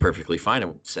he was perfectly fine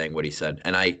in saying what he said.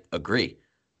 And I agree.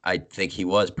 I think he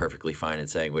was perfectly fine in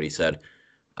saying what he said.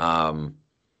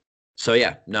 So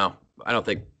yeah, no, I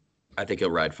think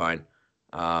he'll ride fine.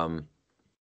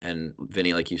 And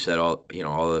Vinny, like you said, all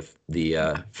of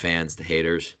the fans, the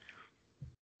haters,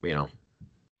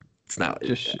 it's not.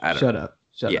 Just shut up.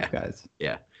 Shut up, guys.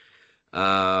 Yeah.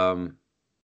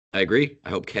 I agree. I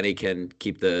hope Kenny can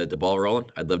keep the ball rolling.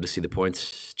 I'd love to see the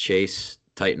points chase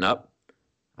tighten up.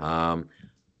 I'm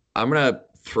gonna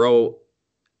throw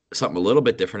something a little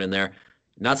bit different in there.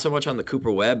 Not so much on the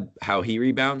Cooper Webb, how he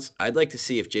rebounds. I'd like to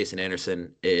see if Jason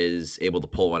Anderson is able to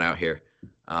pull one out here.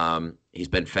 He's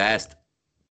been fast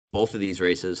both of these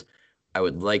races. I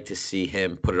would like to see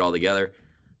him put it all together.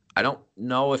 I don't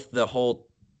know if the whole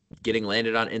getting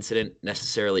landed on incident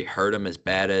necessarily hurt him as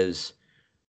bad as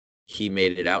he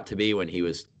made it out to be when he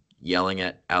was yelling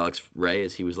at Alex Ray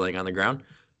as he was laying on the ground.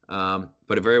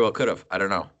 But it very well could have. I don't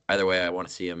know. Either way, I want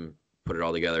to see him put it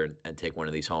all together and take one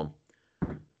of these home.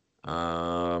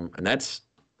 And that's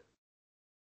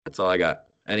all I got.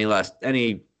 Any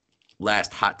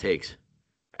last hot takes,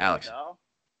 Alex? No.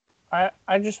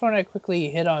 I just want to quickly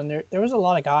hit on there was a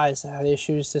lot of guys that had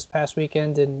issues this past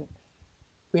weekend, and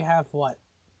we have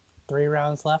 3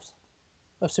 rounds left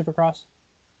of Supercross.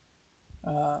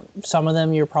 Some of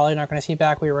them you're probably not going to see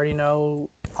back. We already know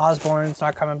Osborne's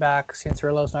not coming back.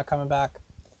 Cianciarulo's not coming back.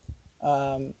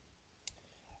 Hammaker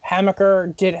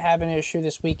did have an issue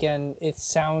this weekend. It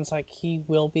sounds like he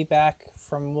will be back.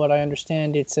 From what I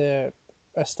understand, it's a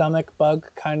stomach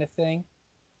bug kind of thing.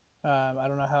 I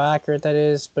don't know how accurate that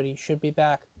is, but he should be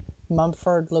back.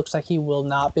 Mumford looks like he will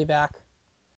not be back.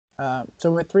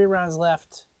 So with 3 rounds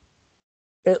left,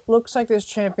 it looks like this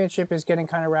championship is getting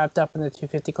kind of wrapped up in the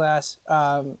 250 class.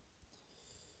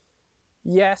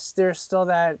 Yes, there's still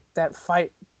that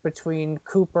fight between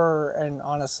Cooper and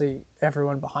honestly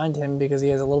everyone behind him because he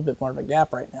has a little bit more of a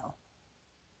gap right now.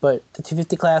 But the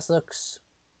 250 class looks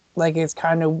like it's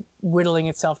kind of whittling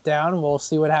itself down. We'll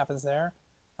see what happens there.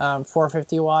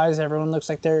 450 wise, everyone looks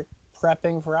like they're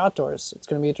prepping for outdoors. It's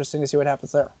going to be interesting to see what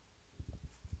happens there.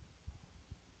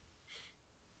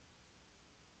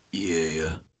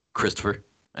 Yeah. Christopher,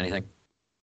 anything?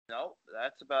 No,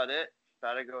 that's about it.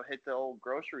 About to go hit the old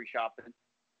grocery shopping.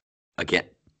 Again,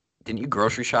 didn't you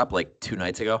grocery shop like 2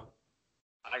 nights ago?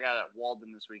 I got it at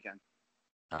Walden this weekend.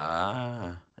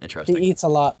 Ah, He interesting. eats a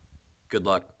lot. Good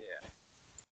luck. Yeah.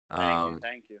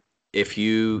 Thank you. If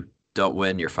you don't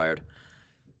win, you're fired.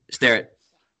 Starrett,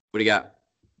 what do you got?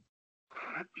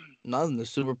 Nothing. The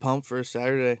super pumped for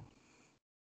Saturday.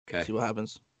 Okay. See what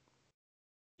happens.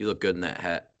 You look good in that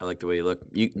hat. I like the way you look.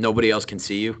 Nobody else can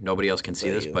see you. Nobody else can see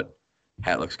Thank this, you. but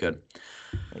hat looks good.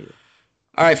 Thank you.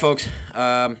 All right, folks.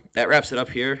 That wraps it up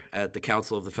here at the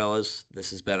Council of the Fellas. This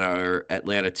has been our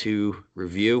Atlanta 2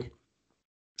 review.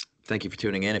 Thank you for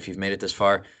tuning in. If you've made it this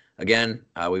far, again,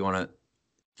 we want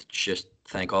to just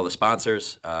thank all the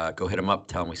sponsors. Go hit them up.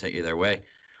 Tell them we sent you their way.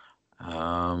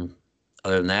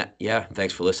 Other than that, yeah,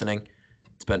 thanks for listening.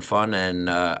 It's been fun,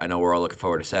 and I know we're all looking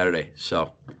forward to Saturday.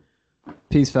 So,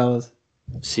 Peace, fellas.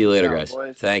 see you later, Yeah, guys.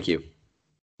 boys. Thank you.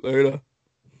 Later.